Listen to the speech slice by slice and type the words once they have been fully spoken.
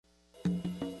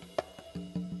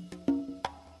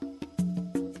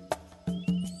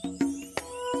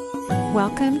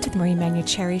Welcome to the Marie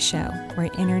Manucherry Show, where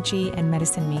energy and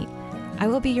medicine meet. I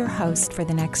will be your host for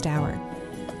the next hour.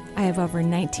 I have over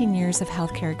 19 years of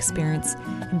healthcare experience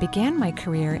and began my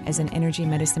career as an energy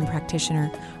medicine practitioner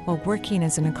while working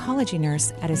as an oncology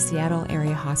nurse at a Seattle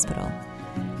area hospital.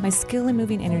 My skill in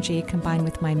moving energy combined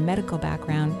with my medical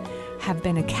background have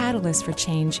been a catalyst for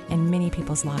change in many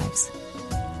people's lives.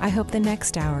 I hope the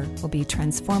next hour will be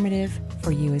transformative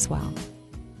for you as well.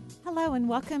 Hello and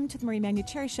welcome to the Marie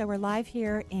Manucherry Show. We're live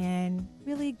here in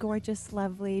really gorgeous,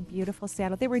 lovely, beautiful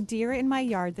Seattle. There were deer in my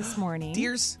yard this morning.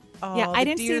 Deers? Oh, yeah, I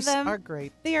didn't deers see them. Are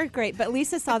great. They are great, but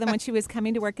Lisa saw them when she was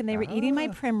coming to work, and they were eating my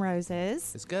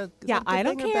primroses. It's good. Is Yeah, that a good I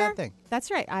don't thing or care. bad thing? That's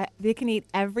right. They can eat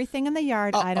everything in the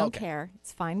yard. Oh, I don't okay. care.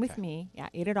 It's fine with me. Yeah,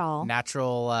 eat it all.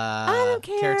 Natural I don't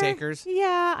care. caretakers?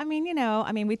 Yeah,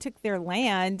 we took their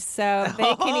land, so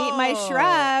they can eat my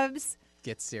shrubs.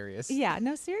 Get serious. Yeah,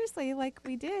 no, seriously, like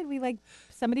we did.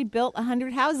 Somebody built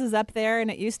 100 houses up there,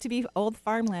 and it used to be old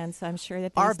farmland, so I'm sure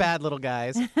that Our bad little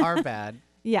guys. Our bad.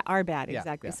 Yeah, our bad, Yeah,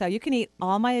 exactly. yeah. So you can eat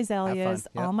all my azaleas,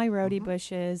 Yep. all my rhodie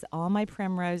bushes, all my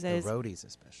primroses. The roadies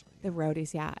especially. The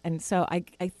roadies, yeah. And so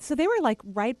so they were like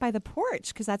right by the porch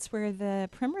because that's where the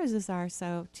primroses are.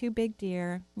 So 2 big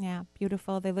deer. Yeah,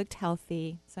 beautiful. They looked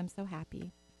healthy. So I'm so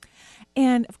happy.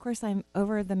 And of course, I'm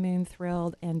over the moon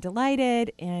thrilled and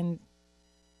delighted and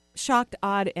shocked,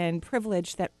 awed, and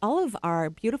privileged that all of our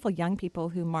beautiful young people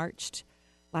who marched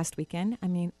last weekend. I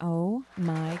mean, oh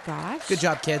my gosh. Good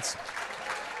job, kids.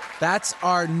 That's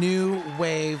our new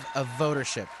wave of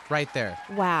votership right there.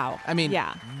 Wow. I mean,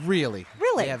 yeah. really.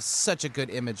 Really. They have such a good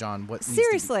image on what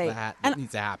Seriously. needs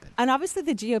to happen. And obviously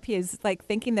the GOP is like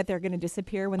thinking that they're going to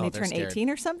disappear when they they're turn scared. 18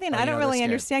 or something. Oh, I don't they're really scared.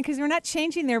 understand because they're not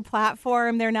changing their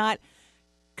platform. They're not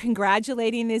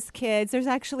congratulating these kids. There's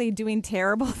actually doing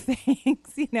terrible things,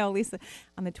 at least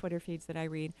on the Twitter feeds that I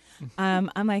read.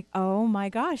 I'm like, oh my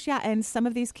gosh, yeah. And some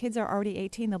of these kids are already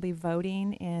 18. They'll be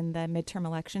voting in the midterm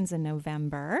elections in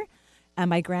November.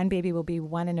 My grandbaby will be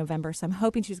 1 in November, so I'm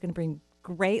hoping she's going to bring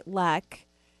great luck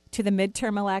to the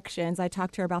midterm elections. I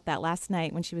talked to her about that last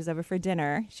night when she was over for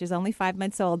dinner. She's only 5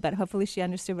 months old, but hopefully she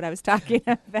understood what I was talking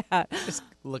about. Just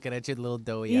looking at your little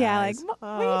doughy Yeah, eyes. like, what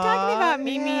are you talking about,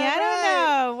 Mimi? yeah, I don't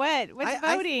know. What's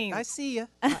voting? I see you.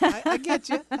 I get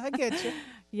you. I get you.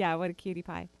 Yeah, what a cutie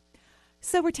pie.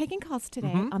 So we're taking calls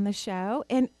today on the show.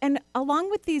 And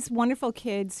along with these wonderful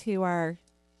kids who are,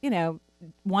 who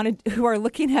are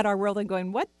looking at our world and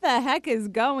going, what the heck is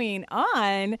going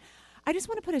on? I just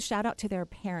want to put a shout out to their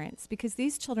parents because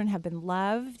these children have been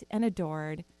loved and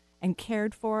adored and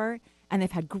cared for, and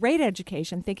they've had great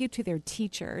education. Thank you to their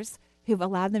teachers who've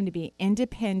allowed them to be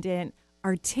independent,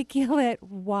 articulate,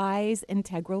 wise,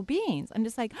 integral beings. I'm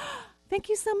just like, thank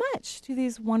you so much to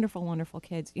these wonderful, wonderful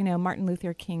kids. Martin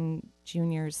Luther King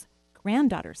Jr.'s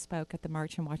granddaughter spoke at the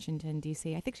march in Washington,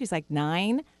 D.C. I think she's like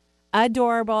 9.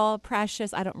 Adorable,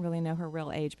 precious. I don't really know her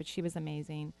real age, but she was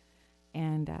amazing.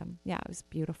 And, it was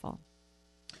beautiful.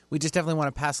 We just definitely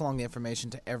want to pass along the information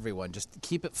to everyone. Just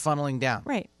keep it funneling down.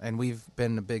 Right. And we've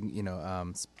been a big,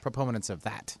 proponents of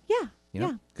that. Yeah.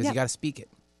 Because you got to speak it.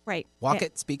 Right. Walk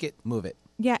it, speak it, move it.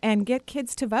 Yeah, and get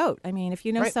kids to vote. I mean, if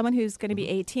you know Right. someone who's going to be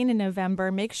 18 in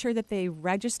November, make sure that they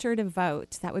register to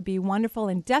vote. That would be wonderful,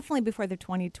 and definitely before the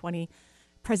 2020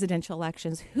 presidential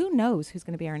elections. Who knows who's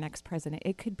going to be our next president?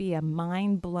 It could be a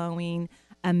mind-blowing,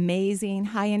 amazing,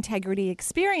 high-integrity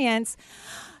experience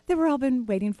that we've all been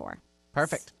waiting for.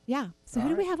 Perfect. Yeah. So who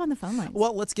do we have on the phone lines?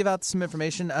 Well, let's give out some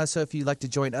information. So if you'd like to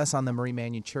join us on the Marie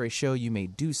Manucherry Show, you may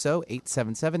do so.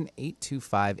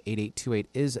 877-825-8828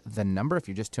 is the number. If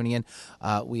you're just tuning in,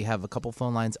 we have a couple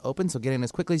phone lines open, so get in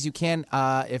as quickly as you can.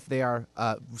 If they are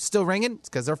still ringing, it's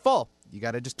because they're full. You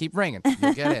got to just keep ringing.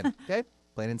 You'll get in, okay?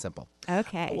 Plain and simple.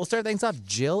 Okay. We'll start things off.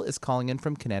 Jill is calling in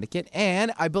from Connecticut,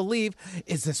 and I believe,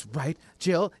 is this right,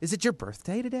 Jill? Is it your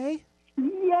birthday today?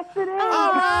 Yes, it is.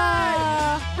 All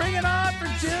right. Bring it on for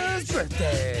Jill's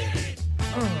birthday.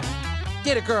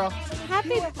 Get it, girl.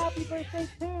 Happy Happy birthday,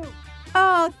 too.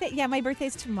 Oh, yeah, my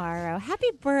birthday's tomorrow.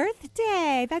 Happy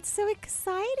birthday. That's so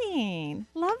exciting.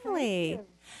 Lovely.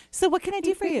 So what can I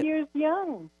do for 62 you? years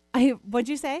young. What'd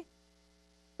you say?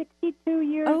 62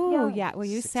 years Oh, young. yeah. Well,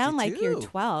 you sound like you're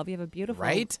 62. 12. You have a beautiful,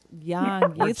 Right?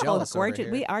 young, We're youthful, jealous over gorgeous.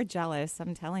 here. We are jealous,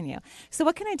 I'm telling you. So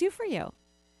what can I do for you?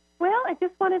 Well, I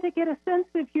just wanted to get a sense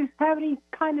if you have any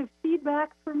kind of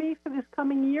feedback for me for this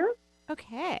coming year.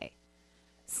 Okay.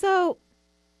 So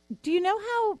do you know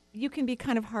how you can be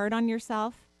kind of hard on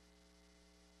yourself?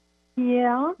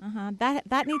 Yeah.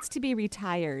 That needs to be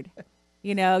retired.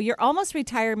 You're almost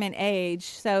retirement age.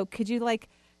 So could you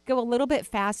go a little bit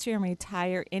faster and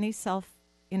retire any self,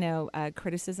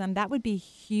 criticism? That would be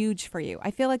huge for you. I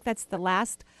feel like that's the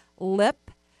last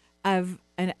lip of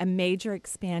a major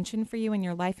expansion for you in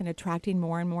your life and attracting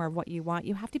more and more of what you want,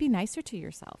 you have to be nicer to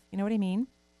yourself. You know what I mean?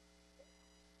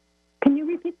 Can you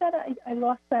repeat that? I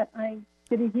lost that. I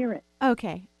didn't hear it.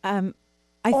 Okay. I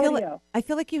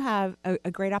feel like you have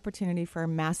a great opportunity for a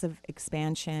massive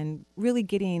expansion, really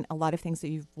getting a lot of things that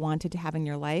you've wanted to have in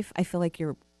your life. I feel like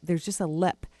there's just a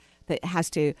lip that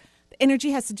the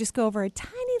energy has to just go over a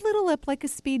tiny little lip like a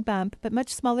speed bump, but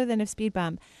much smaller than a speed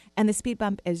bump. And the speed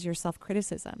bump is your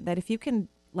self-criticism. That if you can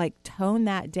like tone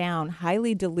that down,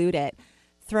 highly dilute it,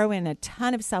 throw in a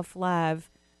ton of self-love,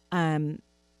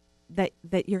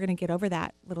 that you're going to get over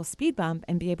that little speed bump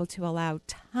and be able to allow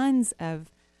tons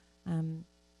of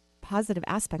positive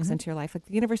aspects into your life. Like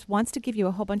the universe wants to give you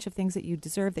a whole bunch of things that you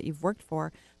deserve, that you've worked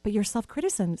for, but your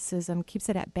self-criticism keeps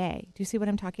it at bay. Do you see what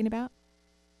I'm talking about?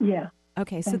 Yeah.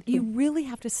 Okay, so you really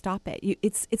have to stop it.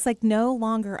 It's like no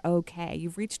longer okay.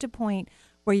 You've reached a point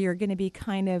where you're going to be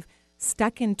kind of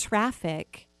stuck in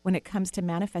traffic when it comes to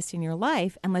manifesting your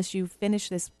life unless you finish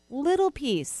this little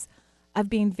piece of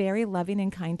being very loving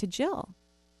and kind to Jill.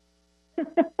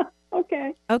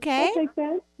 Okay. Okay? That makes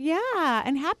sense. Yeah,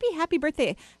 and happy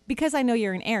birthday. Because I know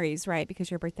you're in Aries, right? Because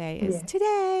your birthday is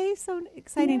today. So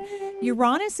exciting. Yay.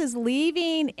 Uranus is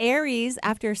leaving Aries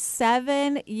after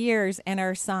 7 years in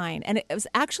our sign. And it was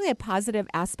actually a positive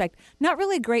aspect. Not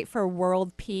really great for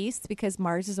world peace because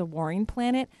Mars is a warring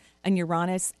planet and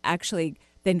Uranus actually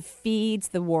then feeds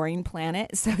the warring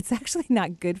planet. So it's actually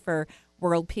not good for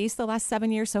world peace the last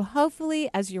 7 years. So hopefully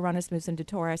as Uranus moves into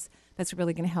Taurus, that's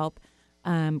really going to help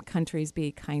countries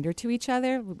be kinder to each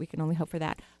other. We can only hope for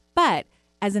that. But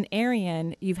as an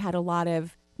Arian, you've had a lot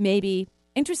of maybe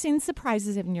interesting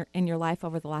surprises in your life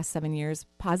over the last 7 years,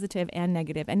 positive and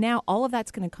negative. And now all of that's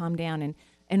going to calm down.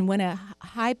 And when a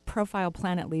high-profile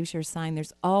planet leaves your sign,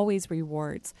 there's always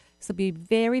rewards. So be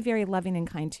very, very loving and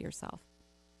kind to yourself.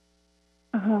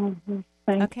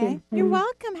 Thank you. You're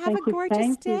welcome. Have a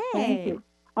gorgeous day. Thank you.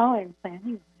 Oh, I'm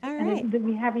planning. All right. And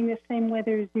we're having the same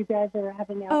weather as you guys are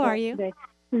having out Oh, there are you? today.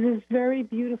 This is very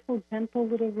beautiful, gentle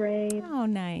little rain. Oh,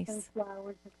 nice. And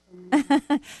flowers are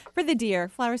coming. For the deer.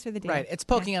 Flowers for the deer. Right. It's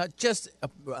poking out just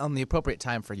on the appropriate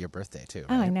time for your birthday, too.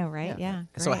 Oh, right? I know, right? Yeah.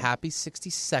 So great. happy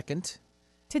 62nd.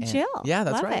 To Jill. Yeah,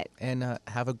 that's Love right. It. And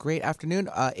have a great afternoon.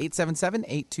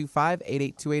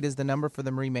 877-825-8828 is the number for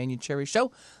the Marie Manucherry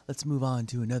Show. Let's move on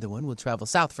to another one. We'll travel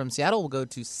south from Seattle. We'll go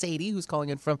to Sadie, who's calling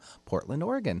in from Portland,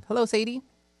 Oregon. Hello, Sadie.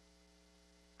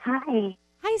 Hi.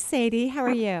 Hi, Sadie. How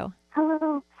are you?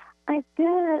 Hello. I'm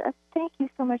good. Thank you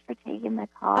so much for taking the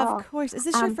call. Of course. Is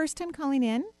this your first time calling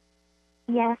in?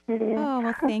 Yes, it is. Oh,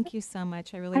 well, thank you so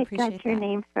much. I really appreciate that. I got your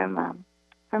name from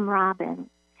Robin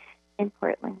in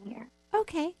Portland here.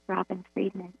 Okay. Robin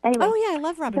Friedman. Anyway, Oh, yeah. I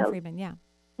love Robin Friedman. Yeah.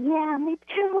 Yeah, me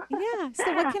too. Yeah.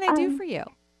 So what can I do for you?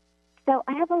 So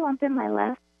I have a lump in my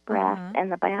left breast,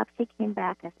 and the biopsy came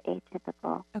back as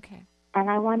atypical. Okay. And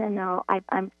I want to know,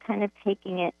 I'm kind of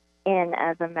taking it in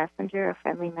as a messenger, a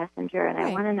friendly messenger, and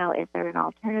I want to know, is there an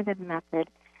alternative method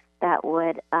that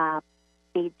would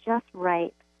be just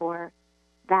right for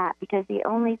that? Because the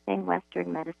only thing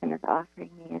Western medicine is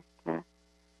offering me is to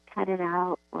cut it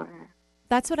out or...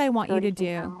 That's what I want you to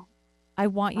do. I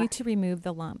want you to remove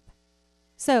the lump.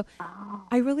 So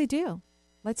I really do.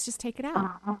 Let's just take it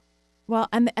out. Well,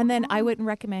 and then I wouldn't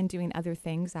recommend doing other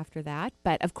things after that.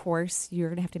 But of course, you're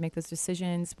going to have to make those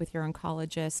decisions with your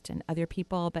oncologist and other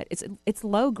people. But it's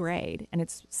low grade and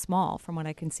it's small from what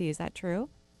I can see. Is that true?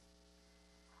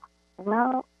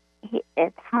 Well,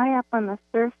 it's high up on the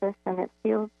surface and it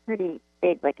feels pretty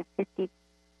big, like a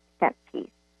 50-cent piece.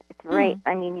 It's right.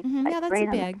 I mean, it's that's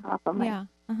right big. on the top of my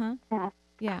chest.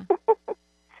 Yeah.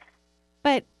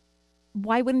 But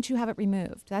why wouldn't you have it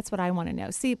removed? That's what I want to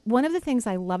know. See, one of the things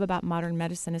I love about modern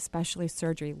medicine, especially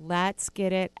surgery, let's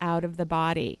get it out of the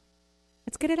body.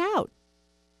 Let's get it out.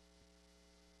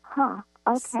 Huh.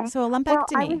 Okay. So a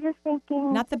lumpectomy. Well, I was just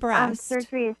thinking, not the breast.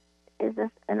 Surgery is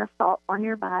an assault on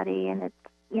your body, and it's,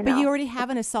 you know. But you already have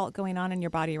an assault going on in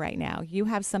your body right now. You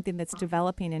have something that's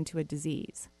developing into a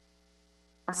disease.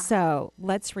 So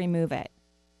let's remove it.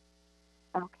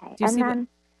 Okay. Do you see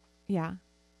yeah.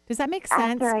 Does that make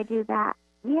sense? After I do that,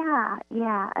 yeah.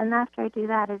 And after I do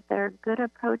that, is there a good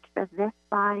approach for this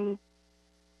body?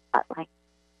 Like,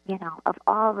 you know, of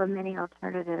all the many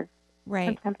alternatives,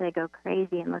 sometimes I go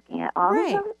crazy in looking at all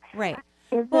of them. Right.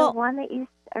 Is there one that you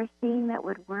are seeing that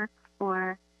would work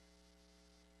for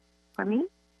me?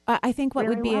 I think what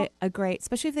really would be well? a great,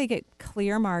 especially if they get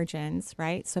clear margins,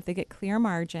 right? So if they get clear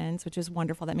margins, which is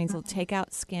wonderful, that means they'll take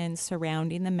out skin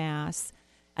surrounding the mass,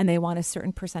 and they want a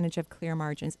certain percentage of clear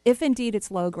margins. If indeed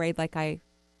it's low grade, like I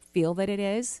feel that it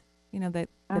is, you know,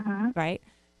 right?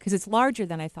 because it's larger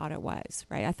than I thought it was,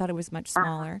 right? I thought it was much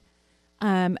smaller.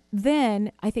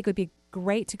 Then I think it would be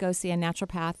great to go see a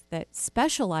naturopath that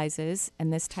specializes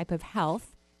in this type of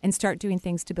health and start doing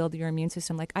things to build your immune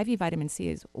system. Like IV vitamin C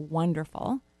is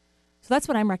wonderful. So that's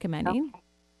what I'm recommending.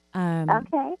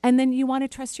 Okay. And then you want to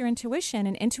trust your intuition.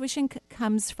 And intuition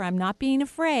comes from not being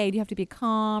afraid. You have to be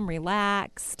calm,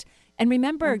 relaxed. And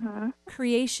remember,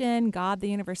 creation, God, the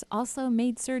universe also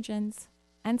made surgeons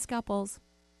and scalpels.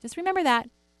 Just remember that,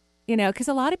 because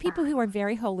a lot of people who are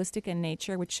very holistic in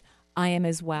nature, which I am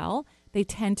as well, they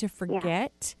tend to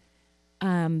forget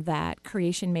that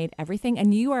creation made everything.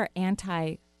 And you are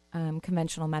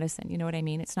anti-conventional medicine. You know what I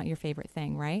mean? It's not your favorite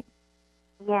thing, right?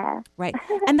 Yeah. Right.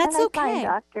 And that's I okay. find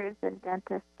doctors and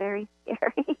dentists very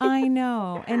scary. I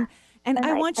know. And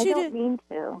I want you don't mean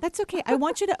to. That's okay. I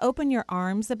want you to open your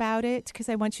arms about it, because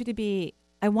I want you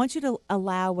to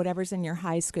allow whatever's in your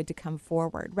highest good to come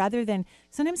forward, rather than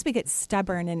sometimes we get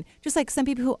stubborn, and just like some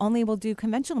people who only will do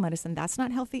conventional medicine, that's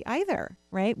not healthy either,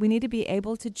 right? We need to be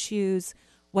able to choose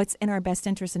what's in our best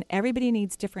interest, and everybody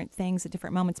needs different things at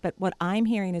different moments. But what I'm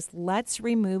hearing is, let's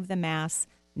remove the mass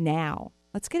now.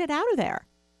 Let's get it out of there.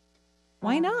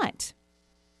 Why not?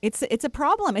 It's a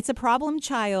problem. It's a problem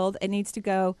child. It needs to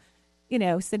go,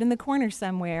 sit in the corner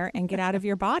somewhere and get out of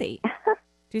your body.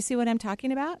 Do you see what I'm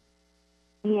talking about?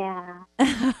 Yeah.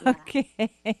 Okay.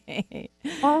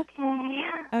 Okay.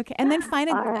 Okay. And then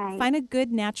find right. a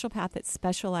good naturopath that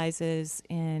specializes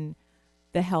in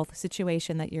the health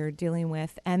situation that you're dealing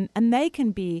with, and they can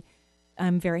be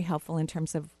very helpful in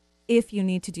terms of if you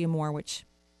need to do more, which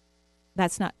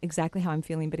that's not exactly how I'm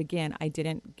feeling. But again, I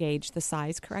didn't gauge the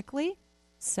size correctly.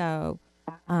 So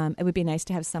it would be nice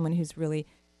to have someone who's really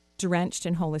drenched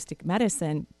in holistic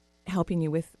medicine helping you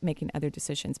with making other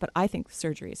decisions. But I think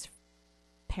surgery is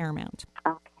paramount.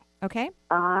 Okay?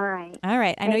 All right. All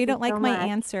right. I know you don't like so my much.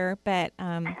 answer, but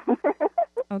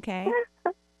okay.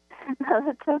 No,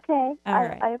 that's okay. All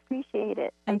right. I appreciate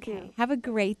it. I Okay. do. Have a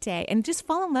great day. And just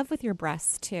fall in love with your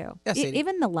breasts, too. Yes,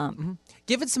 Even the lump.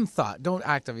 Give it some thought. Don't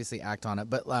obviously act on it,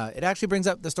 but it actually brings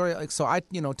up the story. Like, so I,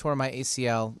 tore my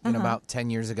ACL, about 10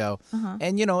 years ago,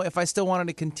 and if I still wanted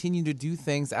to continue to do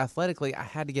things athletically, I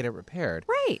had to get it repaired.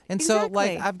 Right. And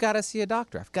exactly. so, I've got to see a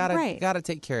doctor. I've got to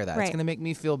take care of that. Right. It's going to make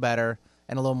me feel better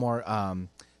and a little more,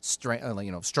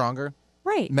 stronger.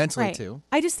 Right. Mentally, right. too.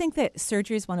 I just think that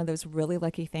surgery is one of those really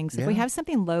lucky things. If we have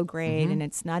something low grade and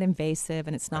it's not invasive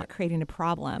and it's not creating a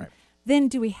problem, then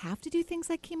do we have to do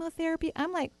things like chemotherapy?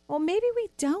 I'm like, well, maybe we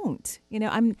don't.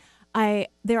 I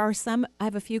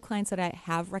have a few clients that I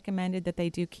have recommended that they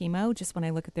do chemo just when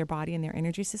I look at their body and their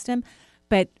energy system.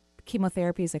 But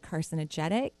chemotherapy is a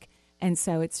carcinogenic. And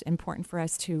so it's important for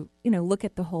us to, look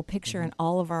at the whole picture and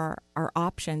all of our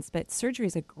options. But surgery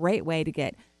is a great way to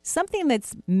get something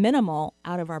that's minimal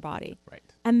out of our body. Right.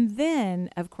 And then,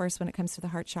 of course, when it comes to the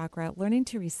heart chakra, learning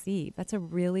to receive. That's a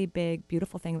really big,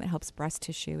 beautiful thing that helps breast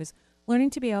tissue, is learning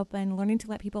to be open, learning to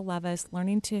let people love us,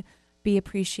 learning to be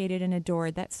appreciated and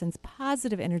adored. That sends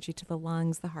positive energy to the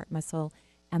lungs, the heart muscle,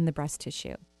 and the breast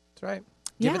tissue. That's right.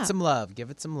 Give Yeah. it some love. Give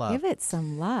it some love. Give it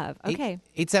some love. Okay.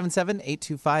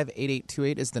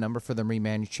 877-825-8828 is the number for the Marie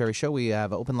Manucherry Show. We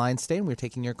have open lines today, and we're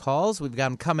taking your calls. We've got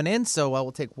them coming in, so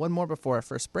we'll take one more before our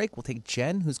first break. We'll take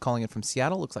Jen, who's calling in from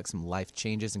Seattle. Looks like some life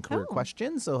changes and career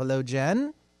questions. So hello,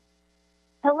 Jen.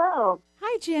 Hello.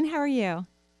 Hi, Jen. How are you?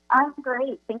 I'm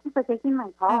great. Thank you for taking my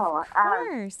call. Of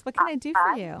course. What can I do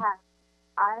for you?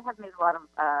 I have made a lot of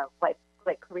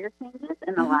career changes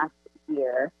in the last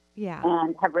year. Yeah.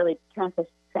 And have really transitioned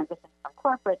from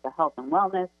corporate to health and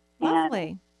wellness.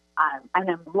 Lovely. And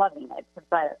I'm loving it.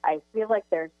 But I feel like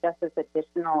there's just this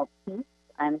additional piece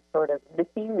I'm sort of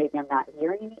missing. Maybe I'm not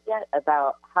hearing it yet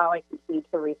about how I continue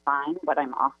to refine what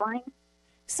I'm offering.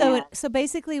 So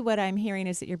basically what I'm hearing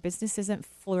is that your business isn't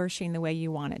flourishing the way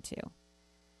you want it to.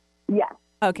 Yes.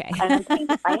 Okay. And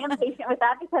I am patient with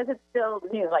that because it's still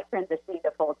new, like transitioning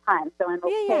to full time. So I'm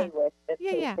okay with this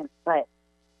patience. But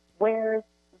where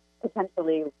do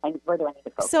I need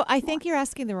to focus? So I think you're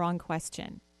asking the wrong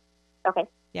question. Okay.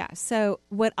 Yeah. So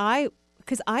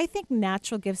because I think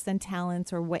natural gifts and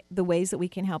talents, or the ways that we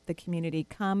can help the community,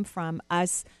 come from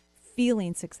us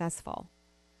feeling successful.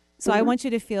 So I want you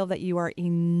to feel that you are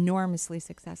enormously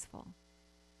successful.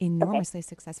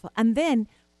 Successful. And then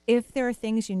if there are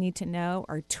things you need to know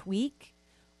or tweak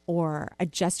or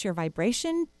adjust your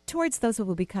vibration towards, those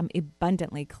will become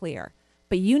abundantly clear.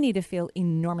 But you need to feel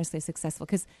enormously successful,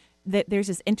 because there's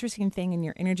this interesting thing in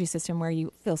your energy system where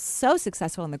you feel so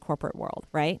successful in the corporate world,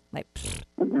 right? Like,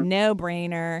 no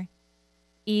brainer,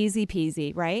 easy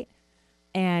peasy, right?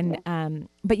 And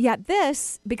but yet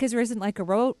this, because there isn't like a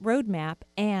roadmap,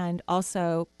 and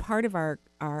also part of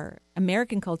our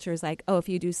American culture is like, oh, if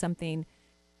you do something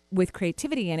with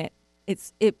creativity in it,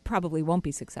 it probably won't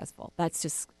be successful. That's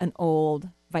just an old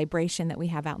vibration that we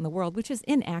have out in the world, which is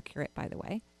inaccurate, by the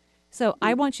way. So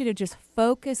I want you to just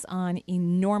focus on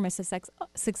enormous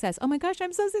success. Oh my gosh,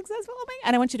 I'm so successful. Oh my,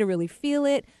 and I want you to really feel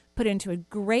it, put it into a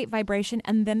great vibration,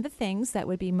 and then the things that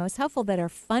would be most helpful that are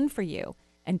fun for you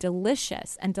and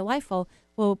delicious and delightful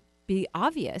will be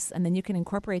obvious, and then you can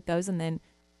incorporate those, and then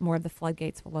more of the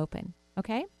floodgates will open.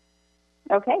 Okay?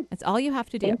 Okay. That's all you have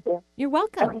to do. Thank you. You're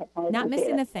welcome. Okay, Not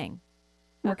missing a thing.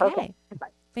 Okay. Okay. Bye.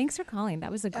 Thanks for calling.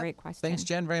 That was a great question. Thanks,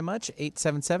 Jen, very much.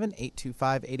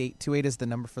 877-825-8828 is the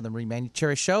number for the Marie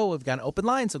Manuchehri Show. We've got an open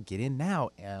line, so get in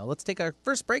now. Let's take our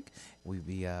first break. We'll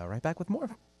be right back with more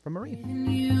from Marie.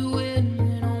 You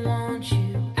in, I want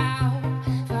you out,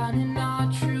 finding our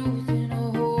truth in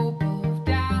a hope of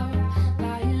doubt,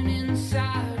 lying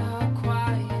inside our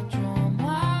quiet drama,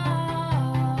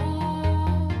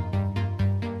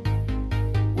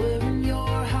 wearing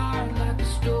your heart like a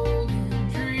stolen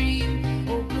dream,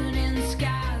 opening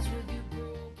skies with your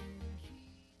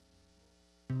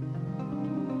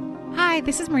broken. Hi,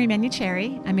 this is Marie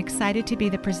Manuchehri. I'm excited to be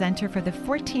the presenter for the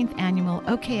 14th annual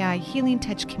OKI Healing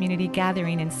Touch Community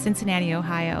Gathering in Cincinnati,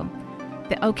 Ohio.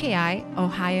 The OKI,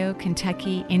 Ohio,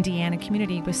 Kentucky, Indiana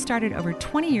community was started over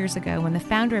 20 years ago when the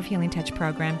founder of Healing Touch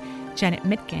program, Janet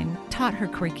Mitkin, taught her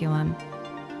curriculum.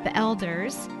 The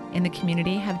elders in the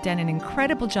community have done an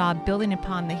incredible job building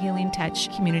upon the Healing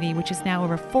Touch community, which is now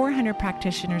over 400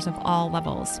 practitioners of all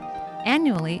levels.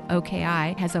 Annually,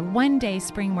 OKI has a one-day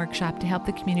spring workshop to help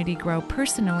the community grow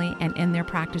personally and in their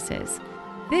practices.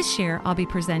 This year, I'll be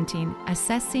presenting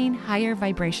Assessing Higher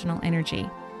Vibrational Energy,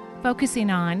 focusing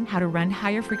on how to run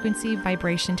higher frequency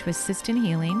vibration to assist in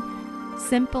healing,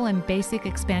 simple and basic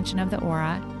expansion of the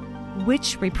aura,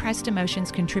 which repressed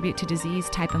emotions contribute to disease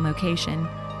type and location,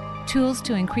 tools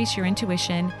to increase your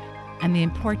intuition, and the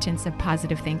importance of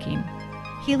positive thinking.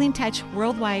 Healing Touch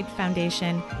Worldwide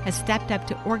Foundation has stepped up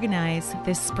to organize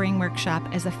this spring workshop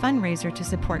as a fundraiser to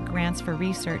support grants for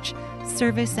research,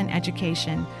 service, and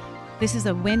education. This is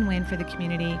a win-win for the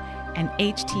community and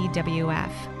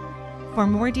HTWF. For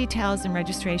more details and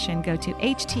registration, go to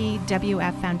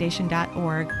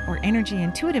htwffoundation.org or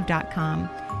energyintuitive.com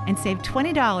and save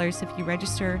 $20 if you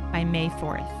register by May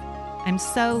 4th. I'm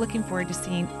so looking forward to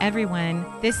seeing everyone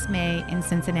this May in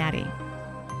Cincinnati.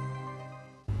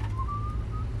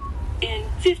 In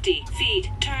 50 feet,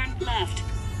 turn left.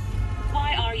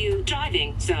 Why are you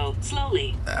driving so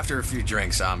slowly? After a few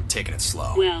drinks, I'm taking it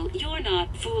slow. Well, you're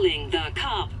not fooling the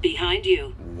cop behind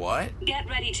you. What? Get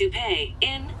ready to pay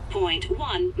in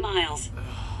 0.1 miles.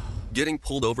 Getting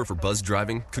pulled over for buzz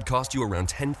driving could cost you around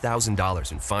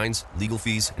 $10,000 in fines, legal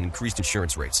fees, and increased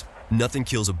insurance rates. Nothing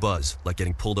kills a buzz like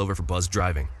getting pulled over for buzz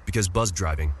driving, because buzz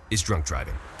driving is drunk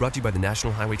driving. Brought to you by the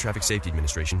National Highway Traffic Safety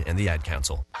Administration and the Ad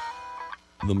Council.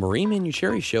 The Marie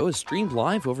Manuchehri Show is streamed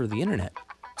live over the internet.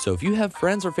 So if you have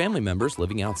friends or family members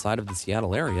living outside of the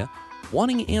Seattle area,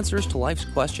 wanting answers to life's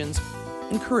questions,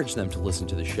 encourage them to listen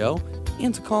to the show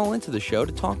and to call into the show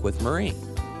to talk with Marie.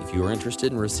 If you are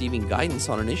interested in receiving guidance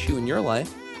on an issue in your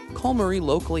life, call Marie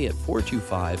locally at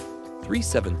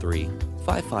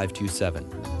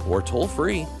 425-373-5527 or toll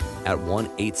free at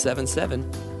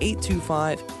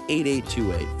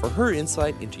 1-877-825-8828 for her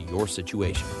insight into your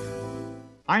situation.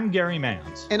 I'm Gary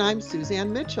Mans. And I'm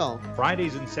Suzanne Mitchell.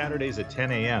 Fridays and Saturdays at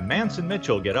 10 a.m., Mans and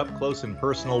Mitchell get up close and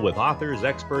personal with authors,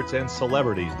 experts, and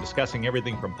celebrities discussing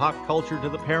everything from pop culture to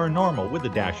the paranormal with a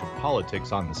dash of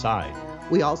politics on the side.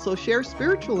 We also share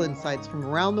spiritual insights from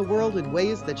around the world in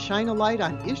ways that shine a light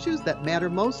on issues that matter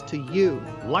most to you.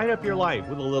 Light up your life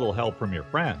with a little help from your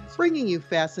friends. Bringing you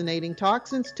fascinating talk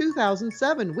since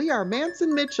 2007, we are Mans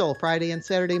and Mitchell, Friday and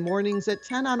Saturday mornings at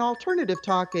 10 on Alternative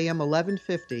Talk AM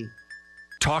 1150.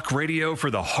 Talk radio for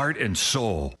the heart and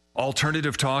soul.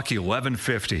 Alternative Talk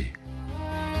 1150.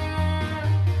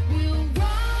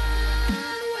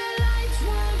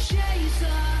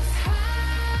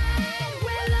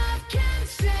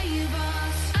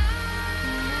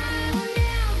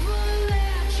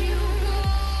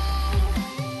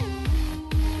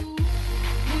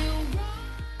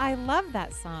 I love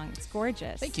that song. It's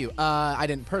gorgeous. Thank you. I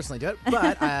didn't personally do it,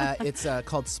 but it's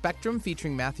called Spectrum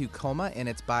featuring Matthew Koma, and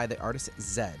it's by the artist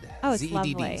Zed. Oh, it's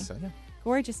Z-E-D-D. lovely. So, yeah.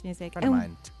 Gorgeous music. Friend of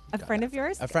mine. A friend of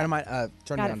yours? A friend of mine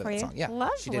turned me Got on it to for the you? song. Yeah,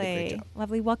 Lovely. she did a great job.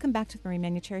 Lovely. Welcome back to the Marie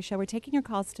Manuchehri Show. We're taking your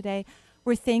calls today.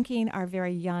 We're thanking our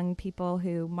very young people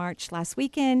who marched last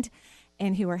weekend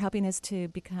and who are helping us to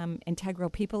become integral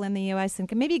people in the U.S. and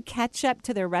can maybe catch up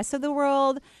to the rest of the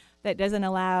world that doesn't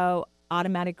allow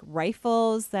automatic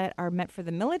rifles that are meant for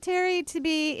the military to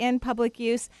be in public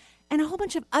use, and a whole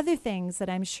bunch of other things that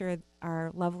I'm sure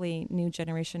our lovely new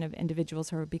generation of individuals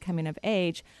who are becoming of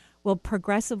age will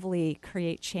progressively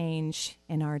create change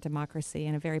in our democracy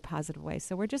in a very positive way.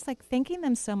 So we're just like thanking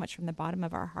them so much from the bottom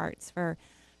of our hearts for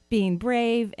being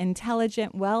brave,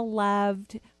 intelligent,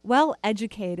 well-loved,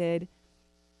 well-educated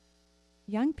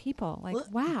young people. Like,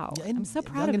 wow, I'm so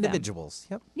proud of them. Individuals.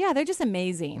 Yep. Yeah, they're just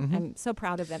amazing. I'm so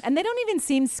proud of them. And they don't even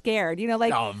seem scared. You know,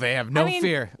 like, oh, they have no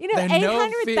fear. You know,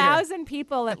 800,000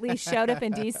 people at least showed up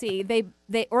in D.C.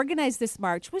 They organized this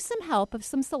march with some help of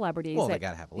some celebrities. Well, they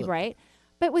got to have a little. Right?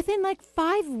 But within like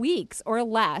 5 weeks or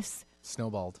less.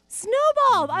 Snowballed.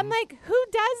 I'm like, who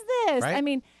does this? Right? I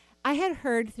mean, I had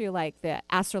heard through like the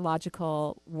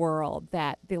astrological world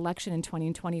that the election in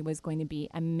 2020 was going to be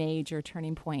a major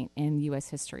turning point in U.S.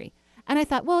 history. And I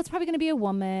thought, well, it's probably going to be a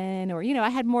woman, or, you know, I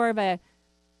had more of I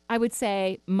would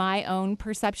say my own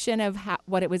perception of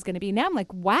what it was going to be. Now I'm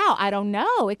like, wow, I don't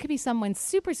know. It could be someone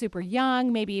super, super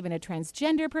young, maybe even a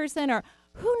transgender person, or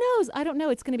who knows? I don't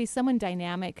know. It's going to be someone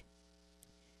dynamic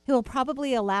who will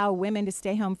probably allow women to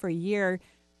stay home for a year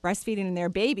breastfeeding their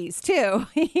babies too,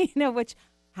 you know, which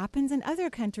happens in other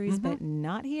countries, but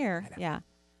not here. Yeah.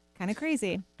 Kind of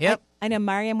crazy. Yep. I know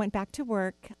Mariam went back to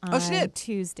work on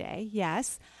Tuesday.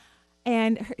 Yes.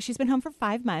 And she's been home for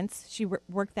 5 months. She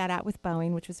worked that out with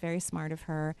Boeing, which was very smart of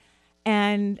her.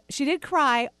 And she did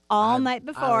cry all night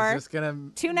before. I was just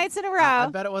gonna, 2 nights in a row. I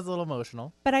bet it was a little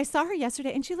emotional. But I saw her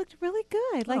yesterday, and she looked really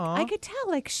good. Like, I could tell.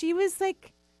 Like, she's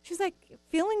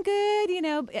feeling good, you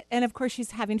know. And of course,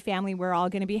 she's having family. We're all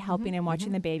going to be helping and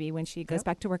watching the baby when she goes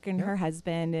back to work, and her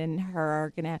husband and her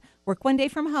are going to work 1 day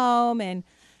from home. And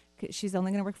she's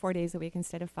only going to work 4 days a week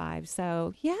instead of 5.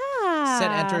 So, yeah.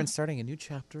 Set enter and starting a new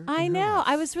chapter. I know.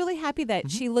 I was really happy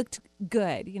that she looked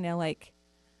good, you know, like,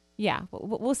 yeah.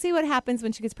 We'll see what happens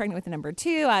when she gets pregnant with the number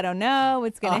 2. I don't know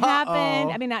what's going to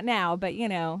happen. I mean, not now, but, you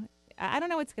know, I don't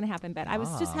know what's going to happen. But I was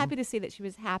just happy to see that she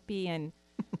was happy and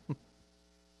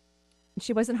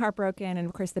she wasn't heartbroken. And,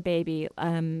 of course, the baby,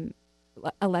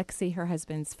 Alexi, her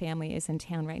husband's family, is in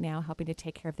town right now helping to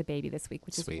take care of the baby this week,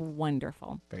 which is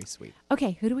wonderful. Very sweet.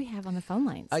 Okay, who do we have on the phone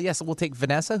lines? Yes, we'll take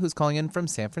Vanessa, who's calling in from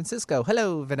San Francisco.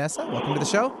 Hello, Vanessa. Welcome to the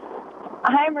show.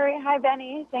 Hi, Marie. Hi,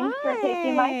 Benny. Thanks for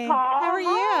taking my call. How are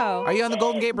you? Are you on the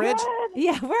Golden Gate Bridge? Good.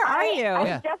 Yeah, where are you?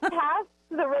 I just passed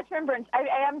the Richmond Bridge. I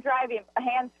am driving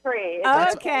hands-free.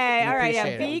 Okay, all right.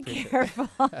 Yeah, be careful.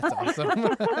 That's awesome.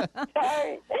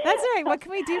 Sorry. That's all right. What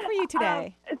can we do for you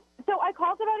today? So I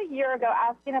called about a year ago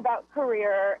asking about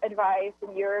career advice,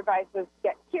 and your advice was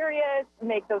get curious,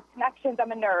 make those connections.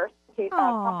 I'm a nurse,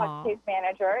 complex case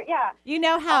manager. Yeah. You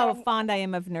know how fond I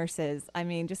am of nurses. I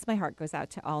mean, just my heart goes out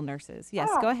to all nurses. Yes,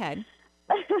 go ahead.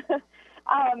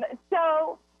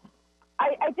 So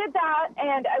I did that,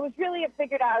 and I was really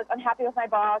figured out I'm happy with my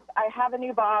boss. I have a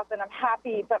new boss, and I'm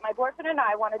happy. But my boyfriend and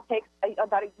I want to take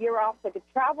about a year off so we could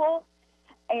travel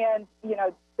and, you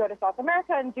know, go to South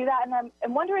America and do that. And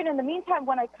I'm wondering, in the meantime,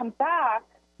 when I come back,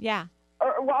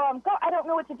 or while I'm I don't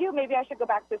know what to do. Maybe I should go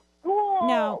back to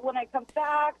school when I come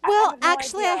back. Well,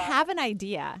 actually, I have an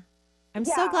idea. I'm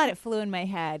so glad it flew in my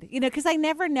head, you know, because I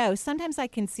never know. Sometimes I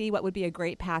can see what would be a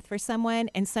great path for someone,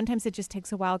 and sometimes it just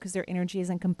takes a while because their energy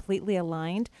isn't completely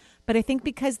aligned. But I think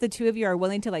because the two of you are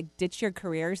willing to, like, ditch your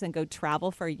careers and go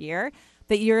travel for a year,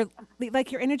 that you're,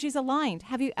 like, your energy's aligned.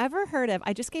 Have you ever heard of,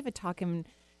 I just gave a talk in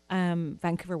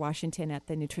Vancouver, Washington at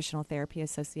the Nutritional Therapy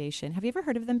Association. Have you ever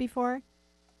heard of them before?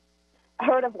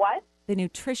 Heard of what? The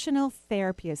Nutritional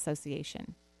Therapy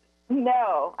Association.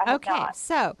 No, I have not. Okay,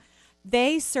 so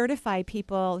they certify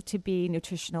people to be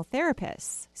nutritional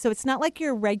therapists. So it's not like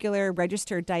your regular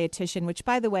registered dietitian, which,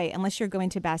 by the way, unless you're going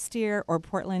to Bastyr or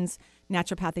Portland's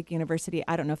Naturopathic University,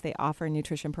 I don't know if they offer a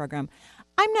nutrition program.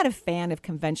 I'm not a fan of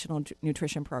conventional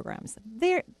nutrition programs.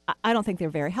 I don't think they're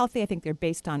very healthy. I think they're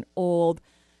based on old,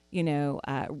 you know,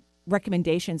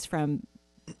 recommendations from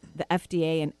the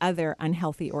FDA and other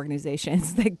unhealthy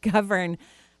organizations that govern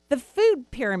the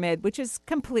food pyramid, which is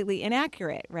completely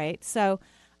inaccurate, right? So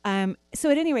at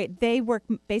any rate, they work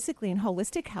basically in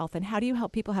holistic health. And how do you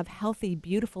help people have healthy,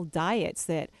 beautiful diets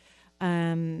that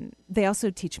they also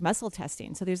teach muscle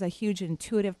testing. So there's a huge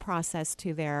intuitive process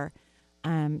to their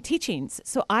teachings.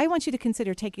 So I want you to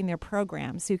consider taking their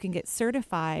program so you can get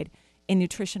certified in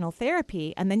nutritional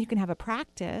therapy, and then you can have a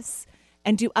practice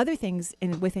and do other things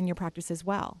within your practice as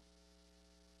well.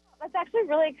 That's actually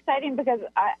really exciting because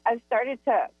I've started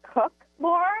to cook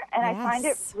more, and I find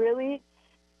it really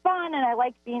fun, and I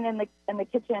like being in the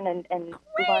kitchen and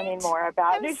learning more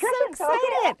about nutrition. I'm so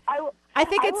excited. I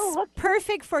think it's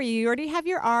perfect for you. You already have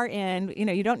your RN. You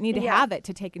know, you don't need to have it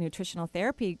to take a nutritional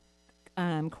therapy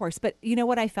course. But you know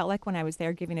what I felt like when I was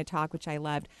there giving a talk, which I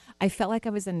loved? I felt like I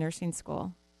was in nursing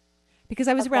school because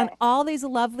I was around all these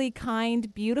lovely,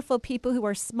 kind, beautiful people who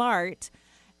are smart,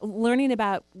 learning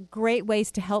about great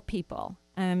ways to help people.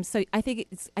 So I think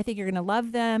you're going to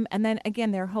love them. And then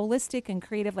again, they're holistic and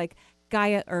creative. Like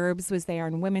Gaia Herbs was there,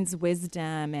 and Women's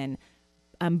Wisdom, and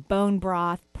bone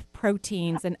broth,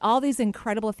 proteins, and all these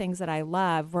incredible things that I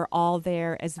love were all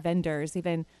there as vendors.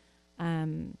 Even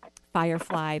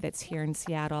Firefly, that's here in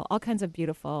Seattle. All kinds of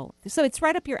beautiful. So it's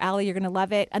right up your alley. You're going to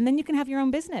love it, and then you can have your own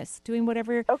business, doing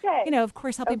whatever. Okay. Of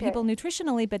course, helping people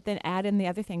nutritionally, but then add in the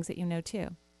other things that you know too.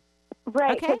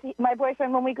 Right, Okay. because my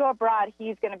boyfriend, when we go abroad,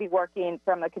 he's going to be working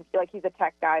from the computer. Like, he's a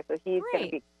tech guy, so he's going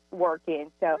to be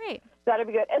working. So that'll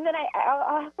be good. And then I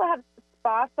also have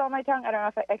spots on my tongue. I don't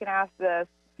know if I can ask this.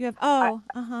 You have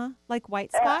like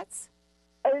white spots?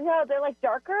 No, they're like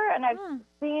darker, and I've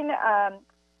seen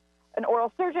an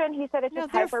oral surgeon. He said it's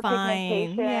just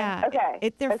hyperpigmentation. Yeah.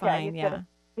 Okay. They're fine.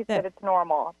 He said it's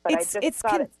normal, but I just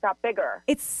thought it got bigger.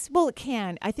 It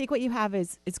can. I think what you have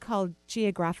is it's called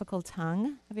geographical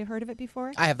tongue. Have you heard of it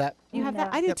before? I have that. You have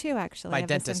that? I do too, actually. My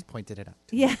dentist pointed it out.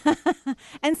 Yeah.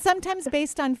 And sometimes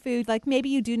based on food, like maybe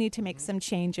you do need to make some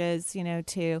changes,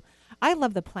 to. I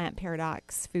love the Plant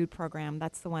Paradox food program.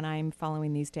 That's the one I'm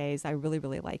following these days. I really,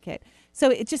 really like it. So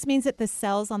it just means that the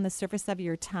cells on the surface of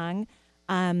your tongue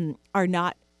are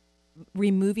not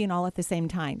removing all at the same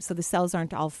time. So the cells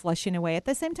aren't all flushing away at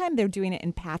the same time. They're doing it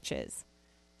in patches.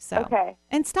 So,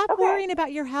 and stop worrying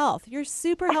about your health. You're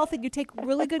super healthy. You take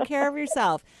really good care of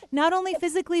yourself, not only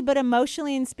physically, but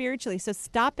emotionally and spiritually. So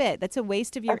stop it. That's a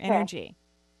waste of your energy.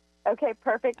 Okay,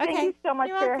 perfect. Thank you so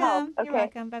much for your help. Okay. You're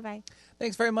welcome. Bye-bye.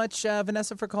 Thanks very much,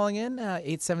 Vanessa, for calling in.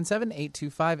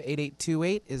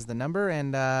 877-825-8828 is the number,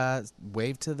 and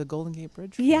wave to the Golden Gate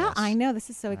Bridge. Yeah, I know.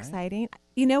 This is so exciting.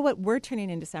 You know what? We're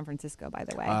turning into San Francisco, by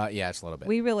the way. Yeah, just a little bit.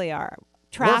 We really are.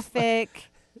 Traffic.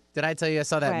 Did I tell you I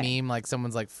saw that meme? Like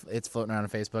someone's like, it's floating around on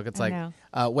Facebook. It's like,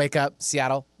 wake up,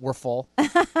 Seattle, we're full.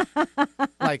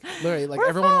 Like literally, like we're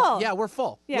everyone. Full. Yeah, we're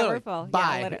full. Yeah, literally. we're full.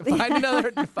 Bye.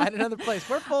 Yeah, find another place.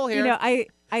 We're full here. I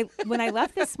when I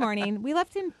left this morning, we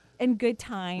left in good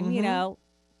time.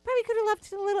 Probably could have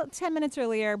left a little 10 minutes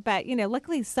earlier, but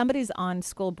luckily somebody's on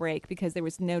school break because there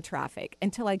was no traffic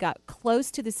until I got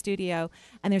close to the studio,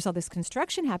 and there's all this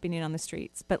construction happening on the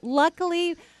streets. But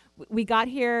luckily, we got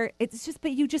here. It's just,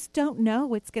 but you just don't know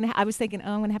what's going to I was thinking,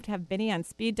 I'm going to have Benny on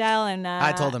speed dial. And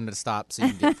I told him to stop so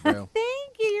you can get through.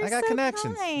 Thank you. You're I got so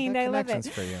connections. kind. I I got love connections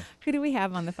it. for you. Who do we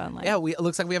have on the phone line? Yeah, it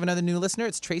looks like we have another new listener.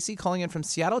 It's Tracy calling in from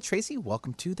Seattle. Tracy,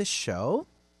 welcome to the show.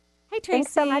 Hi, Tracy.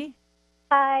 Thanks so much.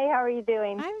 Hi, how are you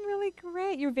doing? I'm really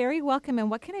great. You're very welcome. And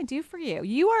what can I do for you?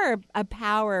 You are a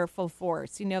powerful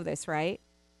force. You know this, right?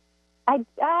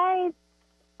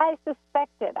 I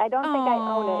suspect it. I don't think I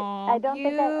own it. I don't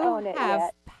think I own it yet. You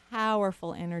have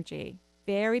powerful energy.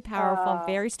 Very powerful,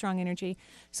 very strong energy.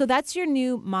 So that's your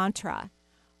new mantra.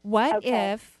 What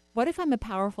if I'm a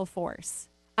powerful force?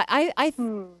 I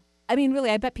mean,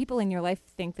 really, I bet people in your life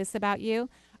think this about you.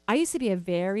 I used to be a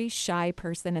very shy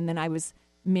person, and then I was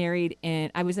married,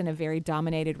 and I was in a very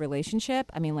dominated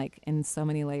relationship. I mean, like in so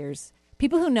many layers.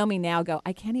 People who know me now go,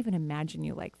 I can't even imagine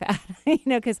you like that,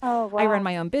 because I run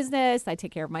my own business. I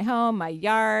take care of my home, my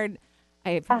yard.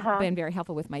 I've been very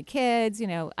helpful with my kids.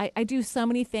 I do so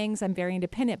many things. I'm very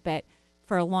independent, but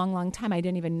for a long, long time, I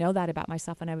didn't even know that about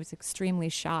myself, and I was extremely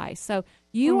shy. So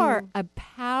you are a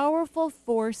powerful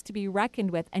force to be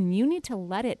reckoned with, and you need to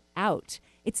let it out.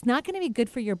 It's not going to be good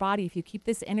for your body if you keep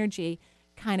this energy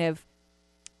kind of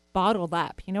bottled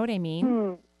up. You know what I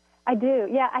mean? I do.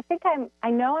 Yeah,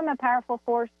 I know I'm a powerful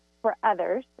force for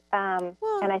others. And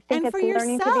I think it's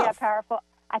learning to be a powerful.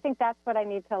 I think that's what I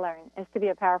need to learn, is to be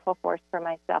a powerful force for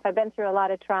myself. I've been through a lot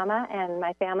of trauma, and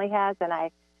my family has, and I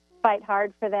fight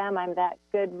hard for them. I'm that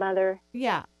good mother.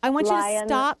 Yeah. I want you to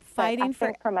stop fighting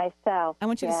for myself. I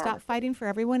want you to stop fighting for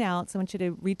everyone else. I want you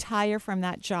to retire from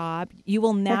that job. You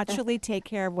will naturally take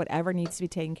care of whatever needs to be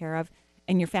taken care of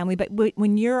in your family. But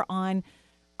when you're on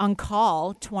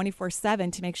call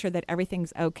 24/7 to make sure that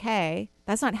everything's okay,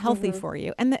 that's not healthy for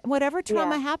you. And whatever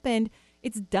trauma happened,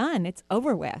 it's done. It's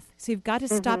over with. So you've got to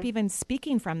stop even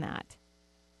speaking from that.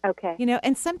 Okay.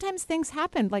 And sometimes things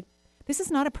happen. Like, this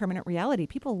is not a permanent reality.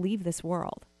 People leave this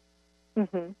world.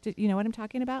 Do you know what I'm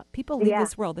talking about? People leave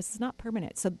this world. This is not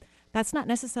permanent. So that's not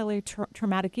necessarily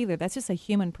traumatic either. That's just a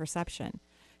human perception.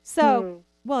 So,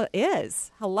 well, it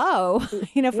is. Hello.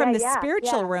 From the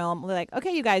spiritual realm, we're like,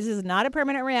 okay, you guys, this is not a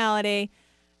permanent reality.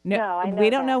 No, I know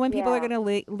we don't know that. when people are going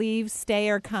to leave, stay,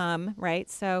 or come, right?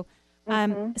 So,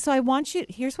 so I want you,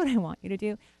 here's what I want you to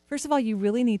do. First of all, you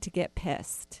really need to get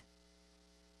pissed.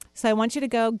 So I want you to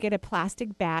go get a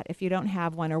plastic bat if you don't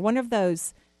have one, or one of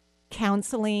those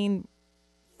counseling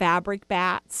fabric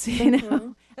bats, you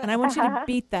know, and I want you to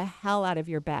beat the hell out of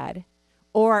your bed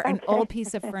or an old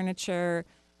piece of furniture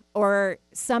or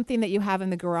something that you have in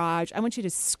the garage. I want you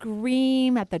to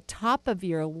scream at the top of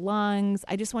your lungs.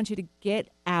 I just want you to get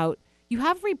out. You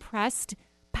have repressed,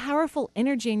 powerful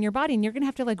energy in your body, and you're going to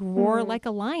have to like roar like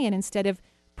a lion instead of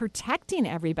protecting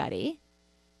everybody.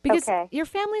 Because your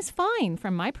family's fine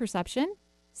from my perception.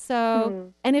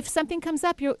 So, and if something comes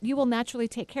up, you will naturally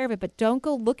take care of it, but don't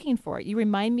go looking for it. You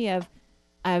remind me of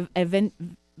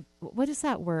what is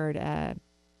that word?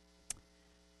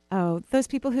 Those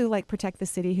people who like protect the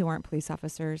city who aren't police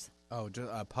officers. Oh,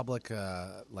 public,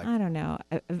 like I don't know.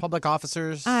 Public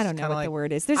officers. I don't know what the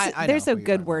word is. There's a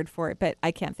good word for it, but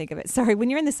I can't think of it. Sorry. When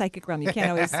you're in the psychic realm, you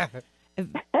can't always.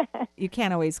 You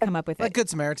can't always come up with like it. Good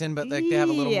Samaritan, but like they have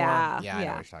a little more. Yeah, I know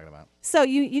what you're talking about. So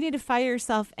you need to fire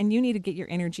yourself, and you need to get your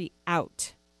energy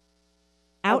out,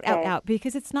 out,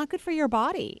 because it's not good for your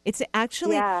body. It's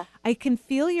actually, I can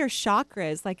feel your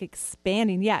chakras like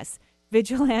expanding. Yes,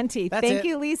 vigilante. Thank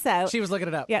you, Lisa. She was looking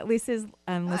it up. Yeah, Lisa's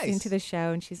listening to the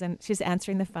show, and she's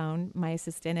answering the phone. My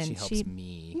assistant, and she helps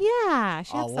me. Yeah,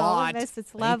 she helps all of us.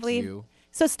 It's lovely. Thank you.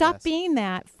 So stop being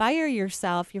that. Fire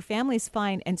yourself. Your family's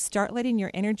fine, and start letting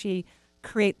your energy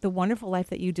create the wonderful life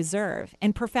that you deserve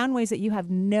in profound ways that you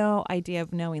have no idea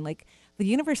of knowing. Like the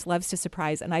universe loves to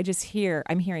surprise, and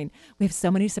I'm hearing we have so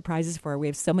many surprises for her. We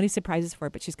have so many surprises for her,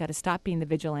 but she's got to stop being the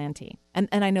vigilante. And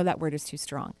I know that word is too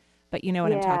strong, but you know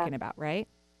what I'm talking about, right?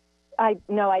 I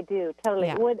do totally.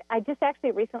 Yeah. I just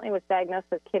actually recently was diagnosed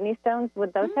with kidney stones.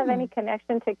 Would those have any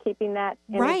connection to keeping that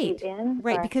energy in?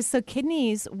 Right, because so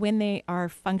kidneys, when they are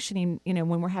functioning,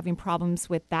 when we're having problems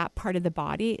with that part of the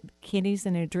body, kidneys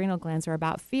and adrenal glands are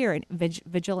about fear, and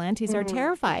vigilantes are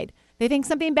terrified. They think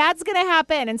something bad's going to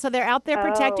happen, and so they're out there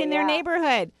protecting their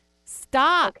neighborhood.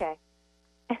 Stop. Okay.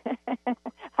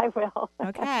 I will.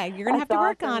 Okay, you're going to have to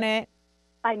work on it.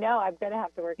 I know, I'm going to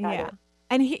have to work on it.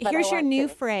 And here's your new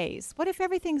phrase. What if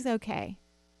everything's okay?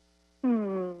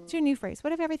 It's your new phrase.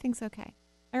 What if everything's okay?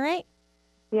 All right?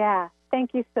 Yeah.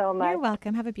 Thank you so much. You're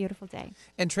welcome. Have a beautiful day.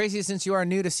 And Tracy, since you are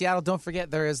new to Seattle, don't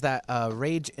forget there is that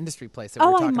Rage Industry place that we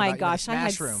were talking about. Oh, my gosh. I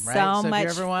had room, so right? much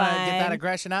if you ever want to get that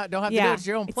aggression out, don't have to do it at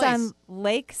your own place. It's on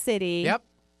Lake City. Yep.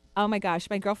 Oh, my gosh.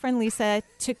 My girlfriend Lisa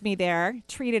took me there,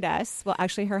 treated us. Well,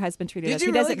 actually, her husband treated us. Did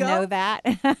you He really doesn't know that.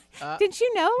 Didn't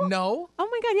you know? No. Oh,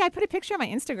 my God. Yeah, I put a picture on my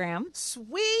Instagram.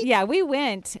 Sweet. Yeah, we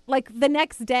went like the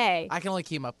next day. I can only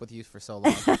keep up with you for so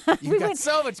long. You've got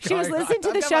so much She was going listening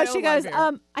on. to the show. She goes,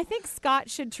 I think Scott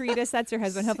should treat us. That's her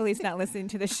husband. Hopefully he's not listening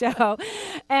to the show.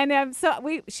 And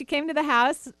she came to the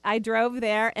house. I drove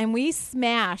there, and we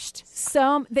smashed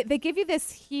they give you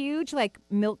this huge like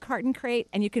milk carton crate,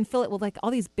 and you can fill it with like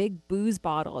all these big booze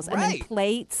bottles and then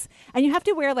plates. And you have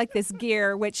to wear like this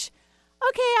gear, which,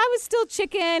 I was still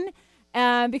chicken.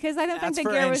 Because I don't think the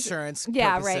gear was insurance purposes.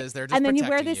 Yeah, right. They're just and then you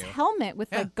wear this you. helmet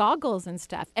with like goggles and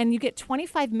stuff, and you get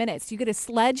 25 minutes. You get a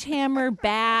sledgehammer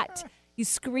bat. You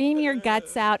scream your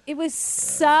guts out. It was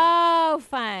so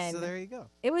fun. So there you go.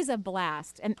 It was a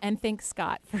blast, and thanks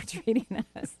Scott for treating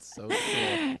us. So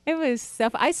cool. It was so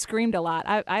fun. I screamed a lot.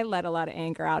 I let a lot of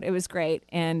anger out. It was great,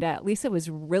 and Lisa was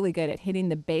really good at hitting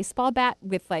the baseball bat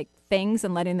with like things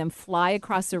and letting them fly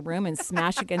across the room and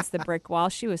smash against the brick wall.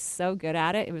 She was so good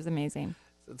at it. It was amazing.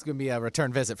 So it's going to be a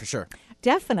return visit for sure.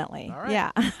 Definitely. All right.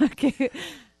 Yeah. Okay.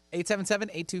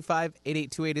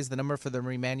 877-825-8828 is the number for the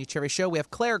Marie Manucherry Show. We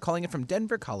have Claire calling in from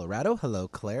Denver, Colorado. Hello,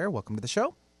 Claire. Welcome to the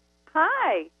show.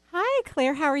 Hi. Hi,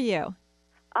 Claire. How are you?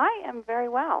 I am very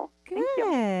well. Thank you.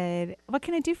 Good. What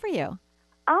can I do for you?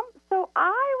 So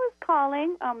I was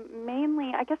calling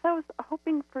mainly, I guess I was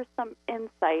hoping for some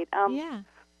insight.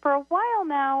 For a while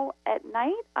now at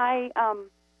night, I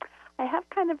have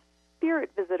kind of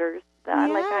spirit visitors.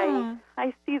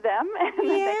 I see them and then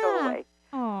they go away.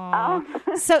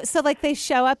 So like they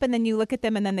show up and then you look at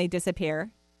them and then they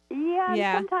disappear?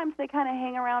 Yeah. Sometimes they kind of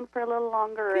hang around for a little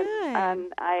longer.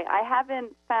 And I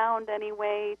haven't found any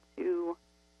way to...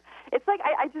 It's like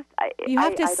you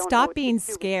have to stop being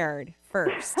scared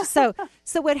first. So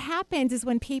what happens is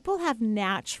when people have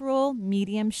natural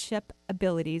mediumship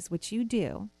abilities, which you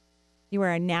do, you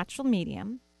are a natural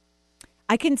medium.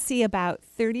 I can see about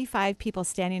 35 people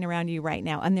standing around you right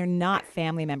now, and they're not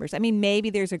family members. I mean, maybe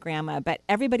there's a grandma, but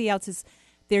everybody else is,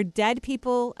 they're dead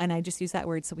people, and I just use that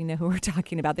word so we know who we're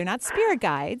talking about. They're not spirit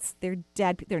guides. They're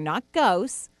dead. They're not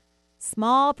ghosts.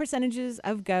 Small percentages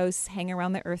of ghosts hang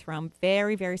around the earth realm.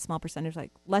 Very, very small percentage,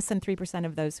 like less than 3%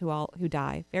 of those who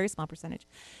die. Very small percentage.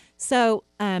 So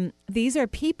these are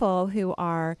people who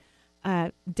are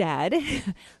dead,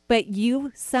 but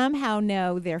you somehow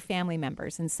know their family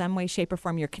members in some way, shape, or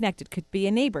form. You're connected. Could be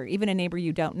a neighbor, even a neighbor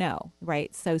you don't know,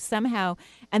 right? So somehow,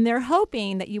 and they're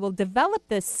hoping that you will develop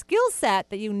this skill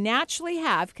set that you naturally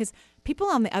have, because people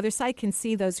on the other side can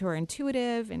see those who are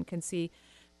intuitive and can see,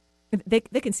 they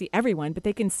can see everyone, but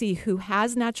they can see who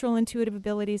has natural intuitive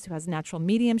abilities, who has natural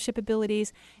mediumship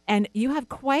abilities, and you have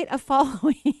quite a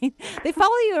following. They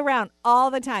follow you around all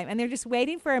the time, and they're just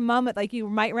waiting for a moment, like you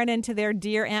might run into their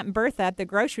dear Aunt Bertha at the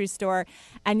grocery store,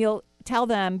 and you'll tell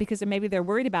them, because maybe they're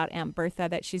worried about Aunt Bertha,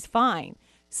 that she's fine.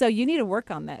 So you need to work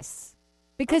on this,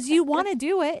 because you want to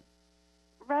do it.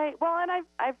 Right. Well, and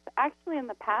I've actually in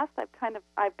the past,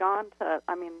 I've gone to,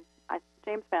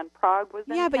 James Van Prague was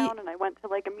in town, and I went to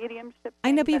like a mediumship.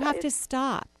 I know, but you have to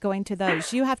stop going to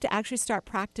those. You have to actually start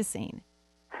practicing.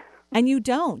 And you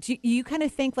don't. You kind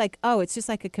of think like, oh, it's just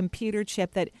like a computer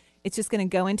chip that it's just going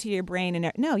to go into your brain.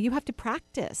 And no, you have to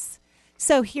practice.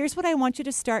 So here's what I want you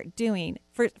to start doing.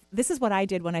 This is what I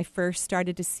did when I first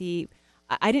started to see.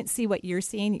 I didn't see what you're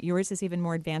seeing. Yours is even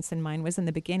more advanced than mine was in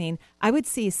the beginning. I would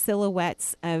see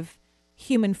silhouettes of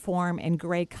human form and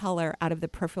gray color out of the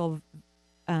peripheral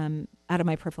out of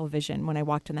my peripheral vision when I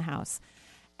walked in the house.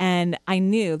 And I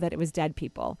knew that it was dead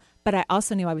people, but I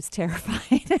also knew I was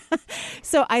terrified.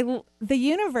 So the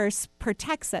universe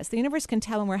protects us. The universe can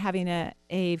tell when we're having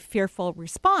a fearful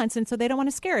response, and so they don't want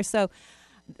to scare us.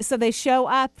 So they show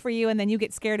up for you, and then you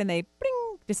get scared, and they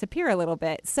disappear a little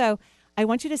bit. So I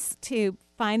want you to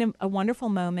find a wonderful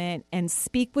moment and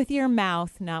speak with your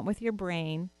mouth, not with your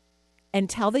brain, and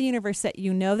tell the universe that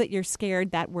you know that you're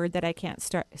scared, that word that I can't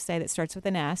say that starts with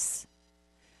an S,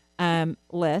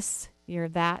 Liz, you're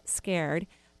that scared,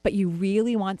 but you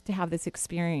really want to have this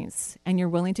experience, and you're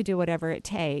willing to do whatever it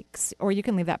takes, or you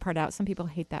can leave that part out. Some people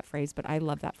hate that phrase, but I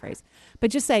love that phrase. But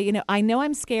just say, I know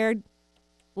I'm scared,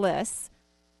 Liz,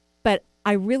 but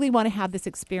I really want to have this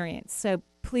experience. So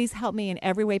please help me in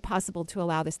every way possible to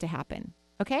allow this to happen,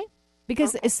 okay?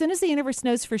 Because as soon as the universe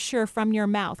knows for sure from your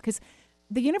mouth, because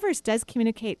the universe does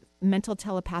communicate mental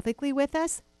telepathically with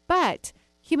us, but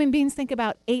human beings think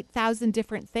about 8,000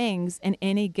 different things in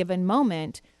any given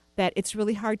moment that it's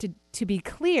really hard to be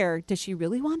clear. Does she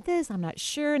really want this? I'm not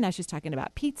sure. Now she's talking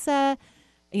about pizza.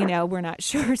 We're not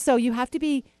sure. So you have to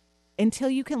be, until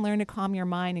you can learn to calm your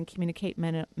mind and communicate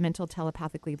mental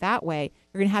telepathically that way,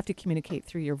 you're going to have to communicate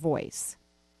through your voice.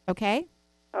 Okay?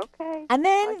 Okay. And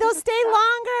then they'll stay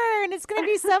longer, and it's going to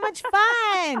be so much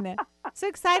fun. So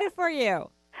excited for you.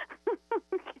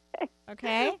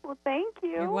 Okay? Well, thank you.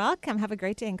 You're welcome. Have a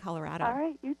great day in Colorado. All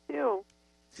right, you too.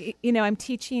 I'm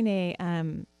teaching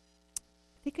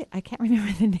I can't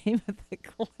remember the name of the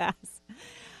class.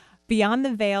 Beyond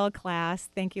the Veil class.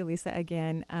 Thank you, Lisa,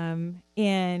 again.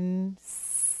 In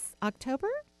October?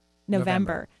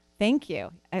 November. Thank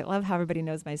you. I love how everybody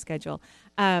knows my schedule.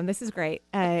 This is great.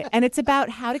 And it's about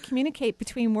how to communicate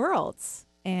between worlds.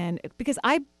 And because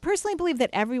I personally believe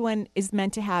that everyone is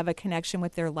meant to have a connection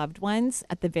with their loved ones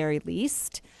at the very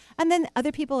least. And then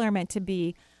other people are meant to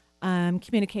be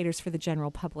communicators for the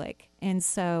general public. And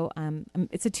so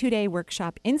it's a 2-day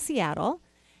workshop in Seattle.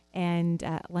 And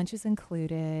lunch is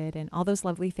included and all those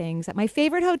lovely things at my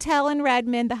favorite hotel in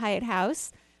Redmond, the Hyatt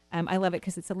House. I love it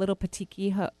because it's a little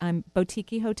boutique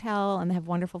hotel, and they have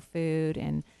wonderful food.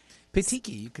 And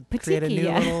Petiki, you could create a new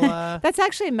little... That's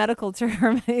actually a medical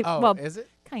term. Oh, is it?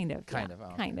 Kind of. Kind of.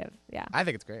 Oh, kind of, yeah. I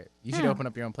think it's great. You should open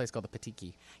up your own place called the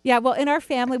Petiki. Yeah, well, in our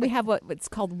family, we have what's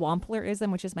called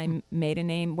Wamplerism, which is my maiden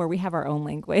name, where we have our own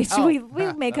language. Oh, we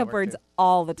make up words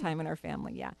all the time in our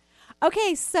family, yeah.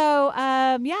 Okay, so,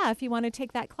 if you want to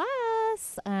take that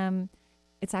class,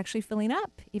 it's actually filling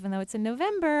up, even though it's in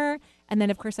November. And then,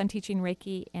 of course, I'm teaching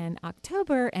Reiki in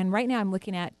October. And right now I'm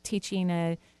looking at teaching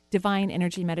a divine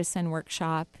energy medicine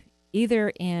workshop,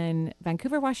 either in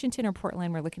Vancouver, Washington, or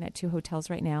Portland. We're looking at 2 hotels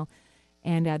right now.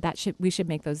 And we should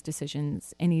make those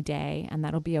decisions any day. And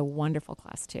that'll be a wonderful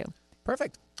class, too.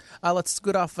 Perfect. Let's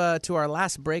scoot off to our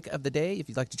last break of the day. If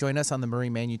you'd like to join us on the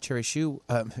Marie Manuchehri Show.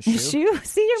 See, you're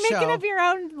making up your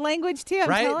own language, too.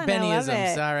 Right? I love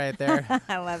Bennyisms. it. All right there.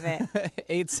 I love it.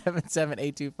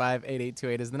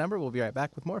 877-825-8828 is the number. We'll be right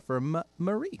back with more from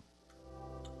Marie.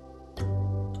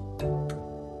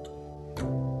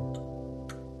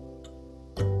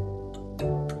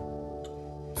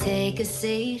 Take a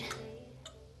seat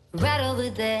right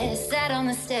over there. Sat on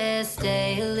the stairs,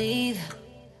 stay or leave.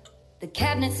 The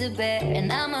cabinets are bare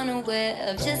and I'm unaware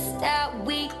of just how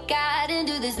we got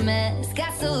into this mess.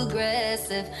 Got so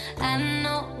aggressive. I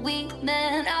know we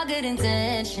meant all good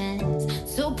intentions.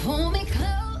 So pull me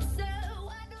closer.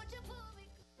 Why don't you pull me?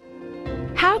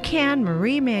 How can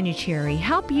Marie Manucheri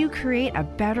help you create a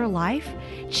better life?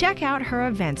 Check out her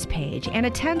events page and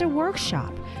attend a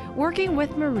workshop. Working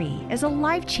with Marie is a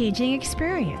life-changing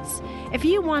experience. If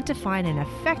you want to find an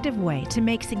effective way to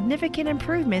make significant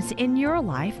improvements in your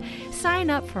life, sign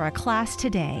up for a class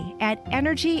today at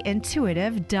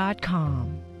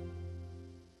energyintuitive.com.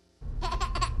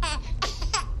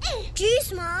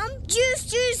 Juice, Mom! Juice,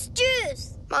 juice,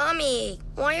 juice! Mommy,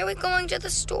 why are we going to the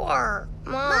store?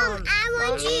 Mom, I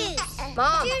want juice!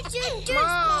 Mom! Juice, juice, juice!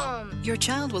 Mom! Your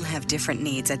child will have different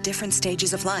needs at different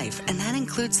stages of life, and that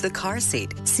includes the car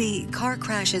seat. See, car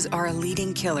crashes are a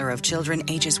leading killer of children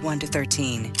ages 1 to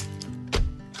 13.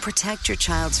 Protect your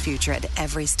child's future at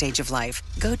every stage of life.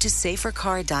 Go to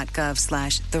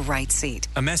safercar.gov/the right seat.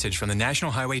 A message from the National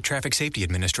Highway Traffic Safety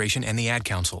Administration and the Ad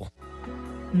Council.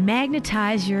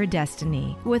 Magnetize your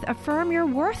destiny with Affirm Your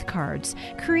Worth cards,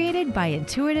 created by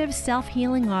intuitive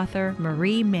self-healing author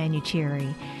Marie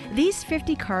Manucheri. These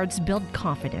 50 cards build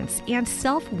confidence and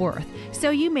self-worth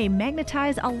so you may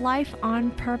magnetize a life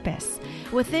on purpose.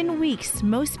 Within weeks,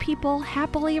 most people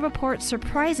happily report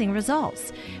surprising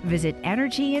results. Visit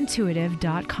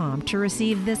energyintuitive.com to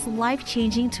receive this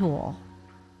life-changing tool.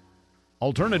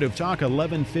 Alternative Talk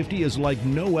 1150 is like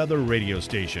no other radio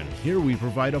station. Here we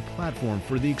provide a platform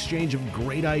for the exchange of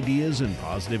great ideas and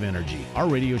positive energy. Our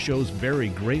radio shows vary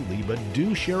greatly, but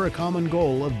do share a common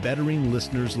goal of bettering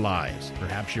listeners' lives.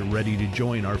 Perhaps you're ready to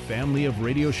join our family of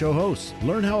radio show hosts.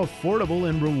 Learn how affordable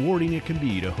and rewarding it can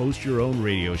be to host your own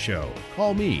radio show.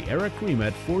 Call me, Eric Cream,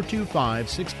 at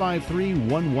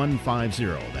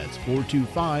 425-653-1150. That's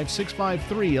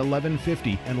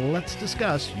 425-653-1150, and let's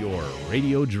discuss your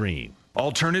radio dream.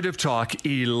 Alternative Talk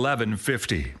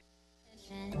 1150.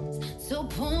 So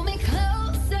pull me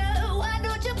closer, why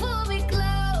don't you pull me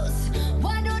close?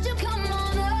 Why don't you come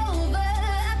on over?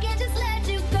 I can't just let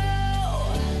you go.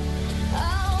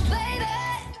 Oh, baby,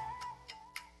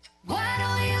 why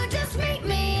don't you just meet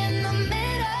me in the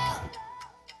middle?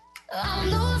 I'm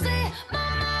losing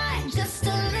my mind just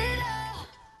a little.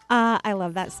 I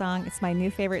love that song. It's my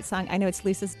new favorite song. I know it's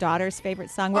Lisa's daughter's favorite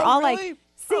song. We're Oh, all really? like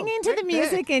singing to the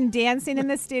music and dancing in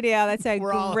the studio. That's a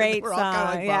great we're song.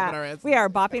 all kinda like bopping our heads. We are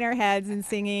bopping our heads and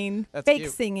singing, That's fake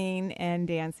cute. singing and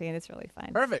dancing. It's really fun.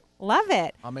 Perfect. Love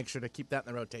it. I'll make sure to keep that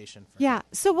in the rotation. Yeah.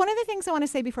 So one of the things I want to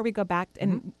say before we go back,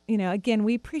 and again,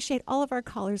 we appreciate all of our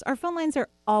callers. Our phone lines are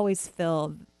always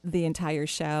filled the entire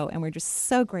show, and we're just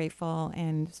so grateful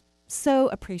and so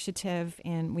appreciative.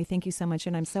 And we thank you so much.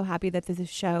 And I'm so happy that this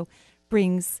show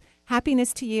brings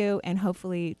happiness to you and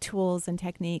hopefully tools and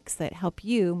techniques that help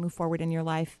you move forward in your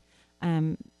life.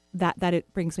 That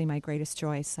it brings me my greatest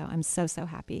joy. So I'm so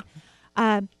happy.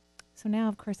 So now,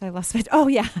 of course, I lost it. Oh,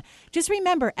 yeah. Just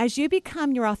remember, as you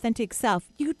become your authentic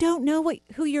self, you don't know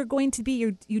who you're going to be.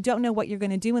 You don't know what you're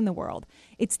going to do in the world.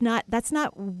 That's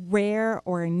not rare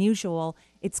or unusual.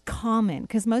 It's common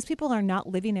because most people are not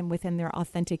living within their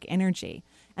authentic energy.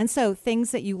 And so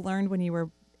things that you learned when you were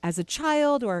as a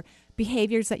child or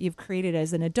behaviors that you've created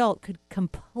as an adult could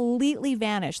completely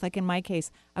vanish. Like in my case,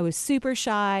 I was super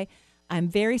shy. I'm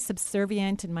very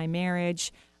subservient in my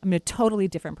marriage. I'm a totally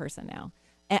different person now.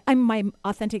 I'm my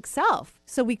authentic self.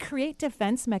 So we create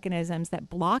defense mechanisms that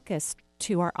block us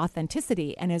to our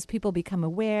authenticity. And as people become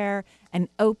aware and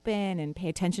open and pay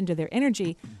attention to their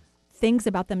energy, things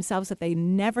about themselves that they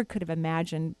never could have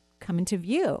imagined come into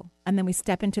view. And then we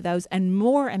step into those and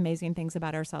more amazing things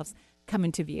about ourselves come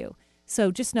into view.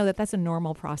 So just know that that's a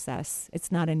normal process.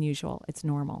 It's not unusual. It's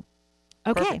normal.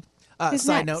 Okay. Who's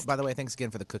Side next? note, by the way, thanks again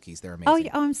for the cookies. They're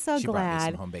amazing. I'm so she brought me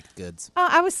glad. some home-baked goods. Oh,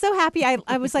 I was so happy.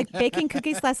 I was like baking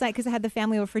cookies last night because I had the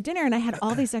family over for dinner and I had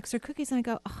all these extra cookies. And I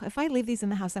go, if I leave these in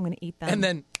the house, I'm going to eat them. And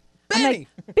then I'm like,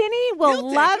 Benny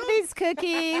will love these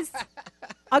cookies.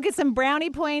 I'll get some brownie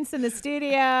points in the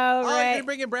studio. Right? You're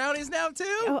bringing brownies now, too?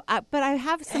 Oh, but I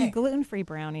have some gluten-free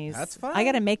brownies. That's fine. I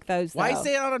got to make those, Why though.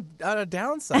 say it on a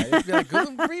downside? It'd be like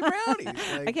gluten-free brownies.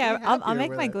 Like, Okay, I'll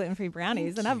make my gluten-free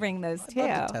brownies, and I'll bring those, too.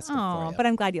 love to test it for you. But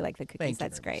I'm glad you like the cookies. Thank you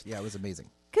That's very much. great. Yeah, it was amazing.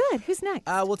 Good. Who's next?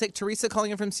 We'll take Teresa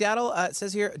calling in from Seattle. It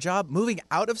says here, job moving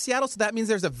out of Seattle, so that means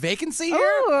there's a vacancy here?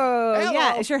 Oh, Hello.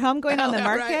 yeah. Is your home going on the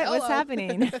Hello, market? right. What's Hello.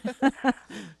 happening?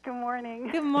 Good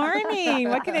morning. Good morning.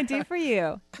 What can I do for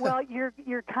you? Well, your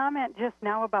comment just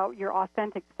now about your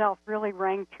authentic self really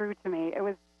rang true to me.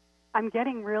 I'm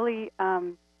getting really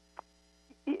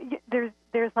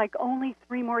there's like only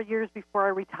 3 more years before I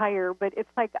retire, but it's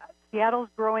like Seattle's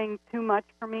growing too much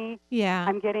for me. Yeah.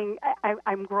 I'm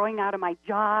growing out of my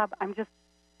job. I'm just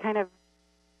kind of,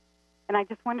 and I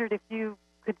just wondered if you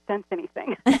could sense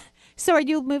anything. So are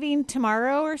you moving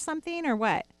tomorrow or something or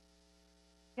what?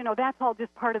 That's all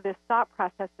just part of this thought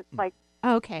process. It's like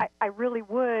Oh, okay. I really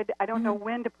would. I don't know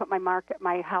when to put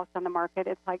my house on the market.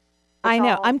 It's like I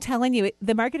know. I'm telling you,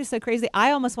 the market is so crazy.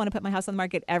 I almost want to put my house on the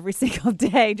market every single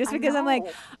day just because I'm like,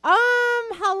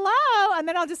 hello. And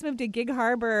then I'll just move to Gig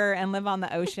Harbor and live on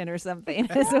the ocean or something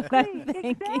is what I'm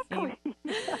thinking. Exactly.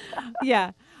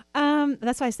 Yeah.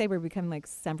 That's why I say we're becoming like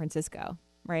San Francisco,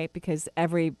 right? Because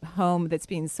every home that's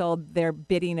being sold, they're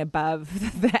bidding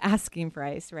above the asking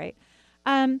price, right?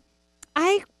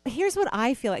 Here's what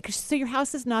I feel like. So your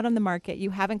house is not on the market.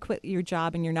 You haven't quit your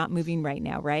job and you're not moving right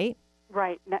now, right?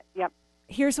 Right. Yep.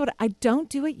 Here's what I don't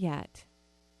do it yet.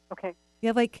 Okay.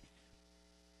 Yeah, like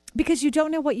because you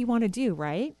don't know what you want to do,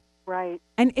 right? Right.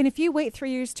 And if you wait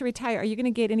 3 years to retire, are you going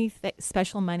to get any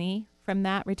special money from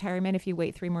that retirement if you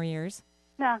wait 3 more years?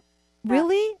 No.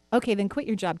 Really? Okay, then quit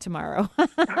your job tomorrow.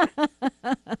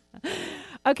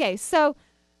 Okay, so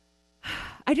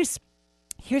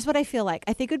here's what I feel like.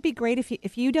 I think it would be great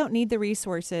if you don't need the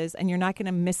resources and you're not going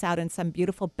to miss out on some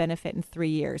beautiful benefit in 3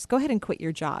 years, go ahead and quit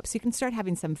your job so you can start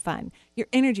having some fun. Your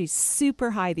energy's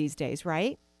super high these days,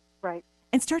 right? Right.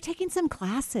 And start taking some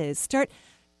classes.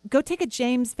 Go take a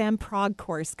James Van Praagh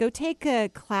course. Go take a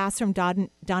class from Donna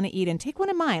Eden. Take one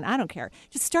of mine. I don't care.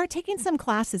 Just start taking some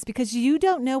classes because you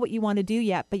don't know what you want to do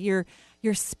yet, but your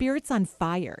spirit's on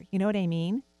fire. You know what I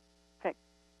mean? Okay.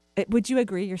 Would you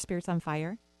agree your spirit's on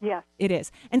fire? Yes. It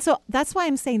is. And so that's why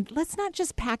I'm saying let's not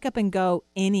just pack up and go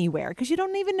anywhere because you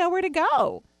don't even know where to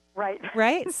go. Right.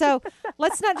 Right? So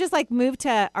let's not just like move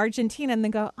to Argentina and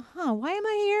then go, why am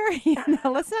I here?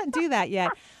 Let's not do that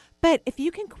yet. But if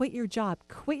you can quit your job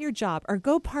or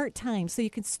go part-time so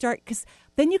you can start, because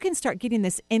then you can start getting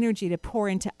this energy to pour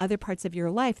into other parts of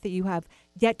your life that you have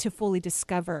yet to fully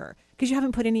discover because you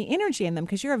haven't put any energy in them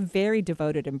because you're a very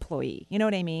devoted employee. You know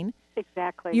what I mean?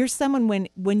 Exactly. You're someone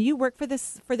when you work for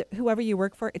whoever you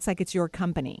work for, it's like it's your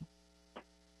company,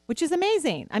 which is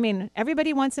amazing. I mean,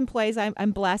 everybody wants employees.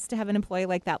 I'm blessed to have an employee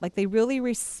like that. Like they really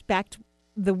respect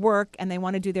the work and they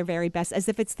want to do their very best as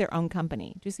if it's their own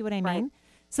company. Do you see what I mean? Right.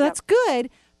 So that's good,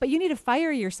 but you need to fire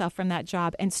yourself from that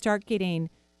job and start getting,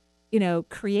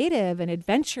 creative and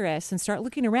adventurous and start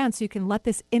looking around so you can let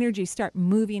this energy start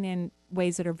moving in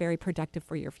ways that are very productive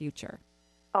for your future.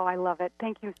 Oh, I love it.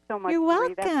 Thank you so much. You're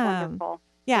welcome. Marie. That's wonderful.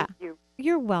 Yeah. Thank you.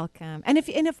 You're welcome. And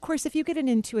of course, if you get an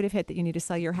intuitive hit that you need to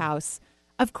sell your house,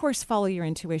 of course, follow your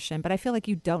intuition. But I feel like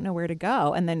you don't know where to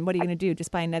go. And then what are you going to do?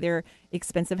 Just buy another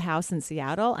expensive house in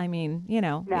Seattle? I mean,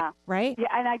 right? Yeah,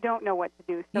 and I don't know what to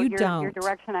do. So You don't. Your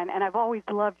direction, and I've always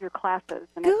loved your classes.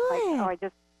 And Good. It's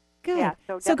like, Good. Yeah,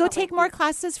 so go take more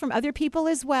classes from other people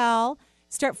as well.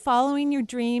 Start following your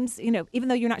dreams, even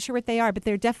though you're not sure what they are, but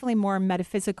they're definitely more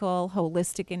metaphysical,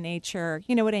 holistic in nature.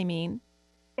 You know what I mean?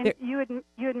 And you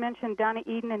had mentioned Donna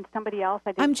Eden and somebody else.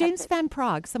 I'm James Van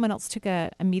Praagh. Someone else took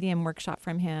a medium workshop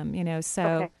from him, So,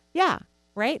 okay. Yeah,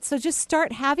 right? So just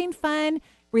start having fun,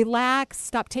 relax,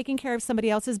 stop taking care of somebody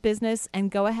else's business,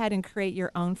 and go ahead and create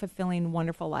your own fulfilling,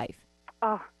 wonderful life.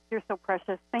 Oh, you're so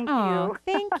precious. Thank you. you.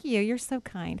 Thank you. You're so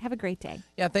kind. Have a great day.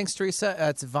 Yeah, thanks, Teresa.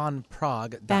 It's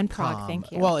vanpraagh.com. Van Praagh,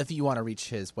 thank you. Well, if you want to reach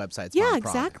his website, it's Yeah, Van Praagh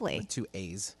exactly. with 2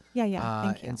 A's. Yeah,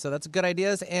 thank you. And so that's good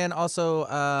ideas. And also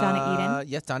Donna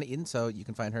Eden. Yes, Donna Eden. So you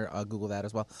can find her. Google that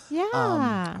as well. Yeah.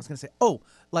 I was going to say,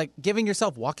 like giving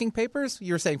yourself walking papers.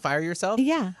 You were saying fire yourself.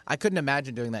 Yeah. I couldn't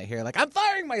imagine doing that here. Like I'm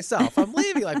firing myself. I'm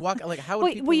leaving. Like walk. Like how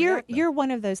would people react then? You're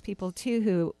one of those people too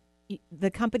who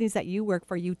the companies that you work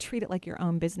for, you treat it like your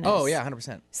own business. Oh yeah,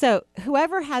 100%. So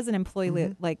whoever has an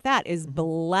employee like that is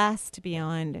blessed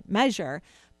beyond measure.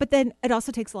 But then it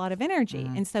also takes a lot of energy.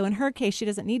 And so in her case, she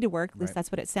doesn't need to work. At least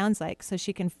that's what it sounds like. So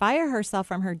she can fire herself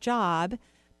from her job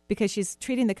because she's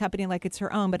treating the company like it's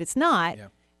her own, but it's not. Yeah.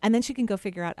 And then she can go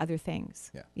figure out other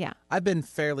things. Yeah. I've been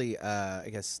fairly,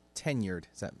 tenured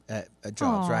at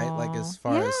jobs, right? Like as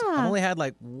far as I've only had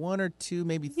like 1 or 2,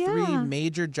 maybe 3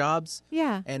 major jobs.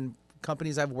 Yeah. And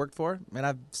companies I've worked for, and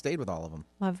I've stayed with all of them.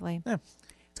 Lovely. Yeah.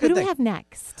 Who do we have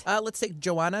next? Let's take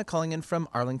Joanna calling in from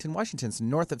Arlington, Washington. It's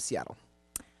north of Seattle.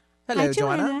 Hello, Hi,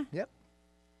 Joanna. Yep.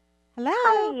 Hello.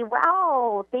 Hi.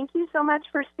 Wow. Thank you so much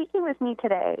for speaking with me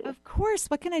today. Of course.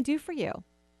 What can I do for you?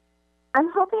 I'm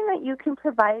hoping that you can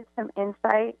provide some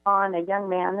insight on a young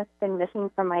man that's been missing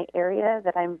from my area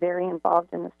that I'm very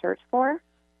involved in the search for.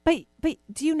 But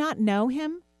do you not know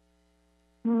him?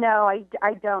 No,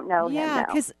 I don't know him. Yeah,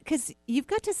 because you've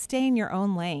got to stay in your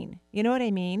own lane. You know what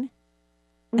I mean?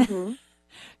 Mm-hmm.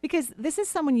 Because this is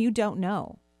someone you don't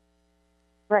know.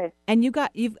 Right. And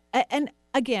and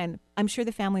again, I'm sure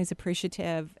the family is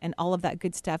appreciative and all of that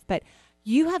good stuff, but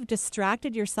you have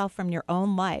distracted yourself from your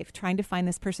own life trying to find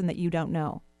this person that you don't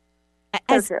know.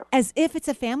 So true. As if it's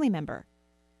a family member.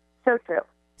 So true.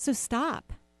 So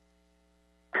stop.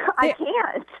 I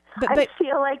can't. But I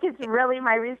feel like it's really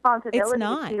my responsibility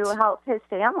to help his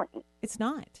family. It's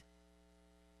not.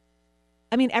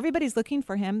 I mean, everybody's looking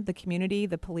for him. The community,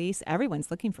 the police, everyone's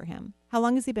looking for him. How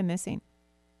long has he been missing?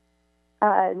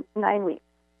 9 weeks.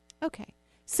 Okay.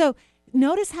 So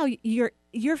notice how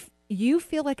you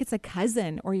feel like it's a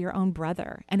cousin or your own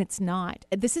brother, and it's not.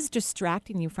 This is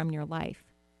distracting you from your life.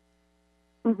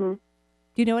 Mm-hmm. Do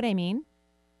you know what I mean?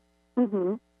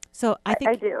 Mm-hmm. So I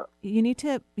think I do. You need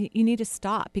to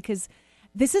stop, because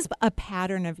this is a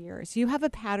pattern of yours. You have a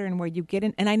pattern where you get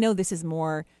in, and I know this is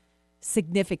more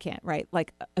significant, right?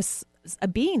 Like a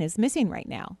being is missing right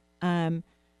now. And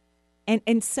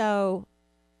so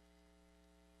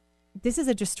this is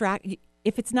a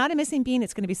if it's not a missing being,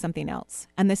 it's going to be something else.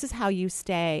 And this is how you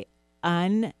stay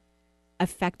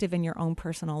ineffective in your own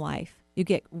personal life. You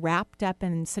get wrapped up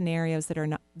in scenarios that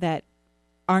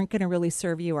aren't going to really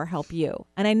serve you or help you.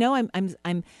 And I know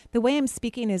I'm the way I'm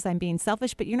speaking is I'm being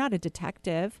selfish, but you're not a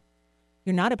detective.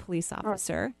 You're not a police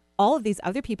officer. All of these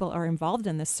other people are involved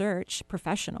in the search,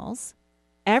 professionals.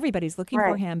 Everybody's looking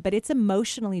for him, but it's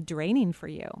emotionally draining for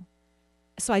you.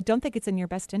 So I don't think it's in your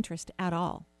best interest at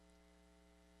all.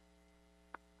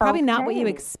 Probably not what you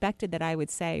expected that I would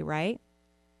say, right?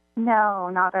 No,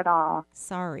 not at all.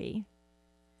 Sorry.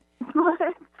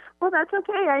 Well, that's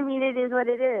okay. I mean, it is what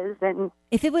it is. And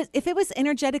if it was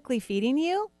energetically feeding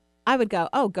you, I would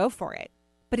go for it.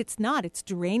 But it's not. It's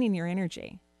draining your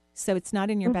energy. So it's not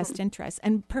in your best interest.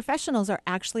 And professionals are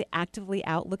actually actively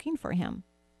out looking for him.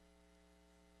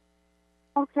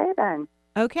 Okay, then.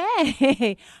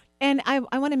 Okay. And I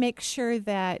want to make sure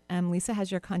that Lisa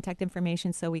has your contact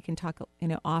information so we can talk,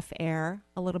 off air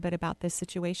a little bit about this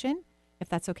situation, if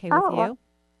that's okay with you.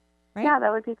 Right? Yeah,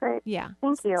 that would be great. Yeah.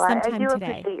 Thank you. I do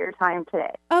appreciate your time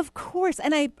today. Of course.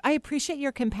 And I appreciate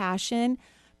your compassion.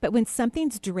 But when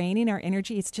something's draining our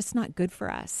energy, it's just not good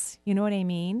for us. You know what I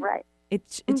mean? Right.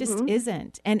 It just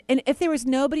isn't. And if there was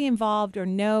nobody involved or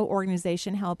no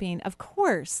organization helping, of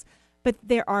course. But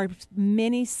there are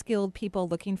many skilled people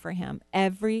looking for him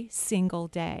every single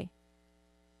day.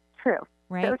 True.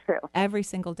 Right? So true. Every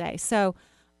single day. So,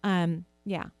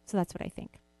 yeah. So that's what I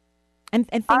think. And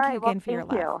thank you again for your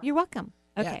love. You're welcome.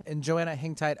 Okay. Yeah, and Joanna,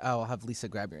 hang tight. I'll have Lisa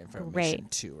grab your information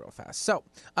too real fast. So,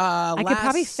 I could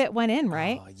probably fit one in,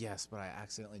 right? Oh, yes, but I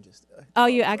accidentally just...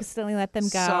 you accidentally let them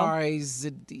go. Sorry,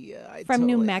 Zadia. I From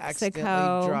New totally Mexico.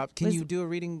 accidentally dropped. Can you do a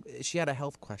reading? She had a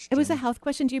health question. It was a health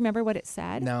question. Do you remember what it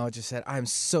said? No, it just said, I'm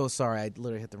so sorry. I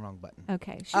literally hit the wrong button.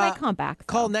 Okay. She might call back,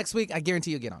 though. Call next week. I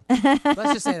guarantee you'll get on.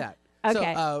 Let's just say that.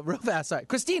 Okay. So, real fast. Sorry.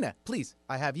 Christina, please.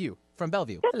 I have you from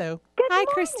Bellevue. Hello. Hi,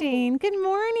 Christine. Good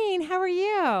morning. How are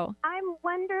you? I'm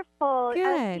wonderful.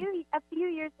 Good. A few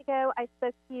years ago, I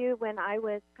spoke to you when I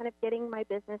was kind of getting my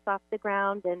business off the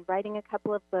ground and writing a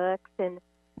couple of books. And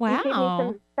you gave me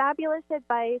some fabulous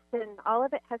advice, and all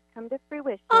of it has come to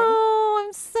fruition. Oh,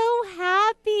 I'm so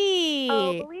happy.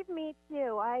 Oh, believe me,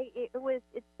 too.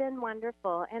 It's been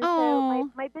wonderful. And so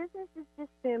my business is just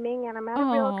booming, and I'm at a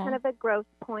real kind of a growth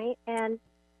point, and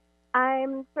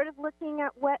I'm sort of looking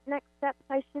at what next steps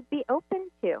I should be open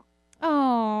to.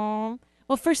 Oh,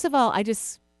 well, first of all,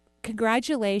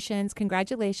 congratulations. Because,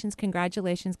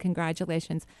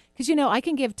 I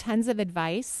can give tons of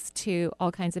advice to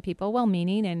all kinds of people,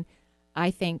 well-meaning and I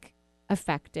think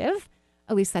effective.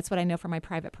 At least that's what I know from my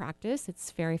private practice.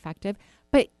 It's very effective.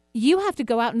 But you have to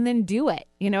go out and then do it.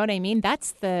 You know what I mean?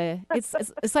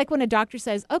 It's like when a doctor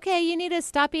says, okay, you need to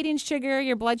stop eating sugar.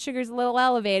 Your blood sugar is a little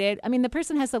elevated. I mean, the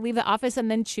person has to leave the office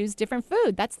and then choose different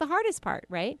food. That's the hardest part,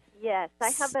 right? Yes.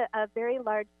 I have a very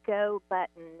large go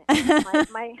button. And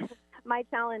my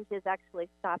challenge is actually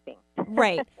stopping.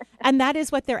 Right. And that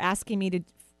is what they're asking me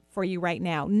for you right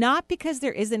now. Not because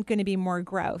there isn't going to be more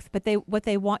growth, but what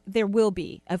they want, there will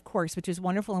be, of course, which is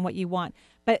wonderful and what you want.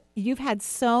 But you've had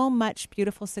so much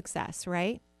beautiful success,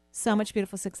 right? So much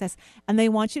beautiful success. And they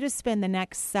want you to spend the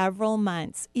next several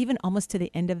months, even almost to the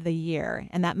end of the year,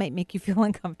 and that might make you feel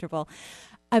uncomfortable,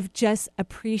 of just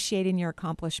appreciating your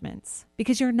accomplishments,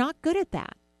 because you're not good at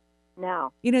that.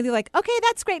 No. They're like, okay,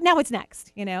 that's great. Now what's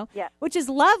next? Yeah. Which is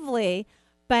lovely,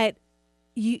 but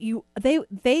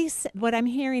what I'm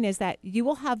hearing is that you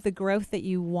will have the growth that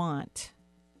you want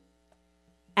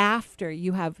after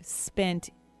you have spent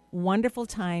wonderful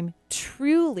time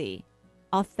truly,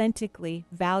 authentically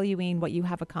valuing what you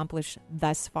have accomplished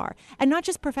thus far. And not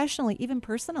just professionally, even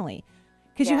personally,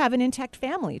 because you have an intact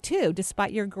family too,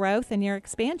 despite your growth and your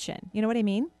expansion. You know what I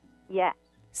mean? Yeah.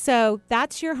 So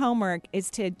that's your homework, is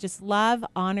to just love,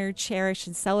 honor, cherish,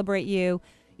 and celebrate you.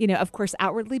 Of course,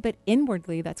 outwardly, but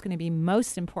inwardly, that's going to be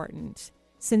most important.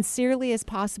 Sincerely as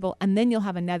possible. And then you'll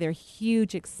have another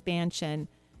huge expansion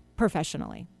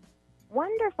professionally.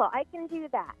 Wonderful. I can do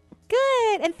that.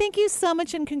 Good. And thank you so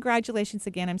much, and congratulations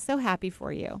again. I'm so happy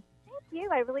for you. Thank you.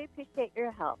 I really appreciate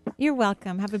your help. You're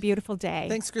welcome. Have a beautiful day.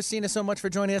 Thanks, Christina, so much for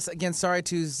joining us. Again, sorry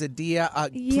to Zadia.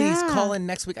 Please call in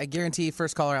next week. I guarantee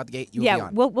first caller out the gate, you'll be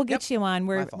on. We'll get you on.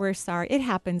 We're sorry. It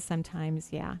happens sometimes,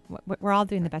 yeah. We're all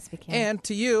doing the best we can. And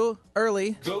to you,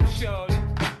 early, for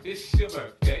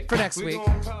next week.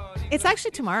 It's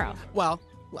actually tomorrow. Well,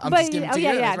 I'm just giving it to you.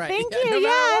 Yeah. Right. Thank you.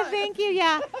 Thank you.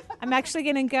 Yeah. I'm actually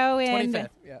going to go and 25th.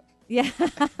 Yeah.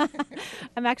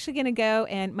 I'm actually going to go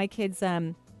and my kids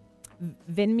Venmo,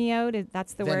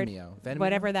 that's the word. Venmo.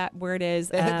 Whatever that word is.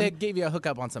 They gave you a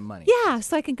hookup on some money. Yeah,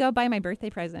 so I can go buy my birthday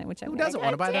present, which Who doesn't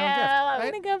want to buy their own gift? Right? I'm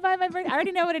going to go buy my birthday. I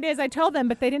already know what it is. I told them,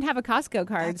 but they didn't have a Costco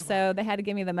card, so they had to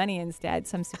give me the money instead.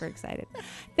 So I'm super excited.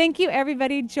 Thank you,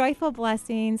 everybody. Joyful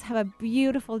blessings. Have a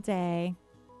beautiful day.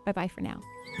 Bye-bye for now.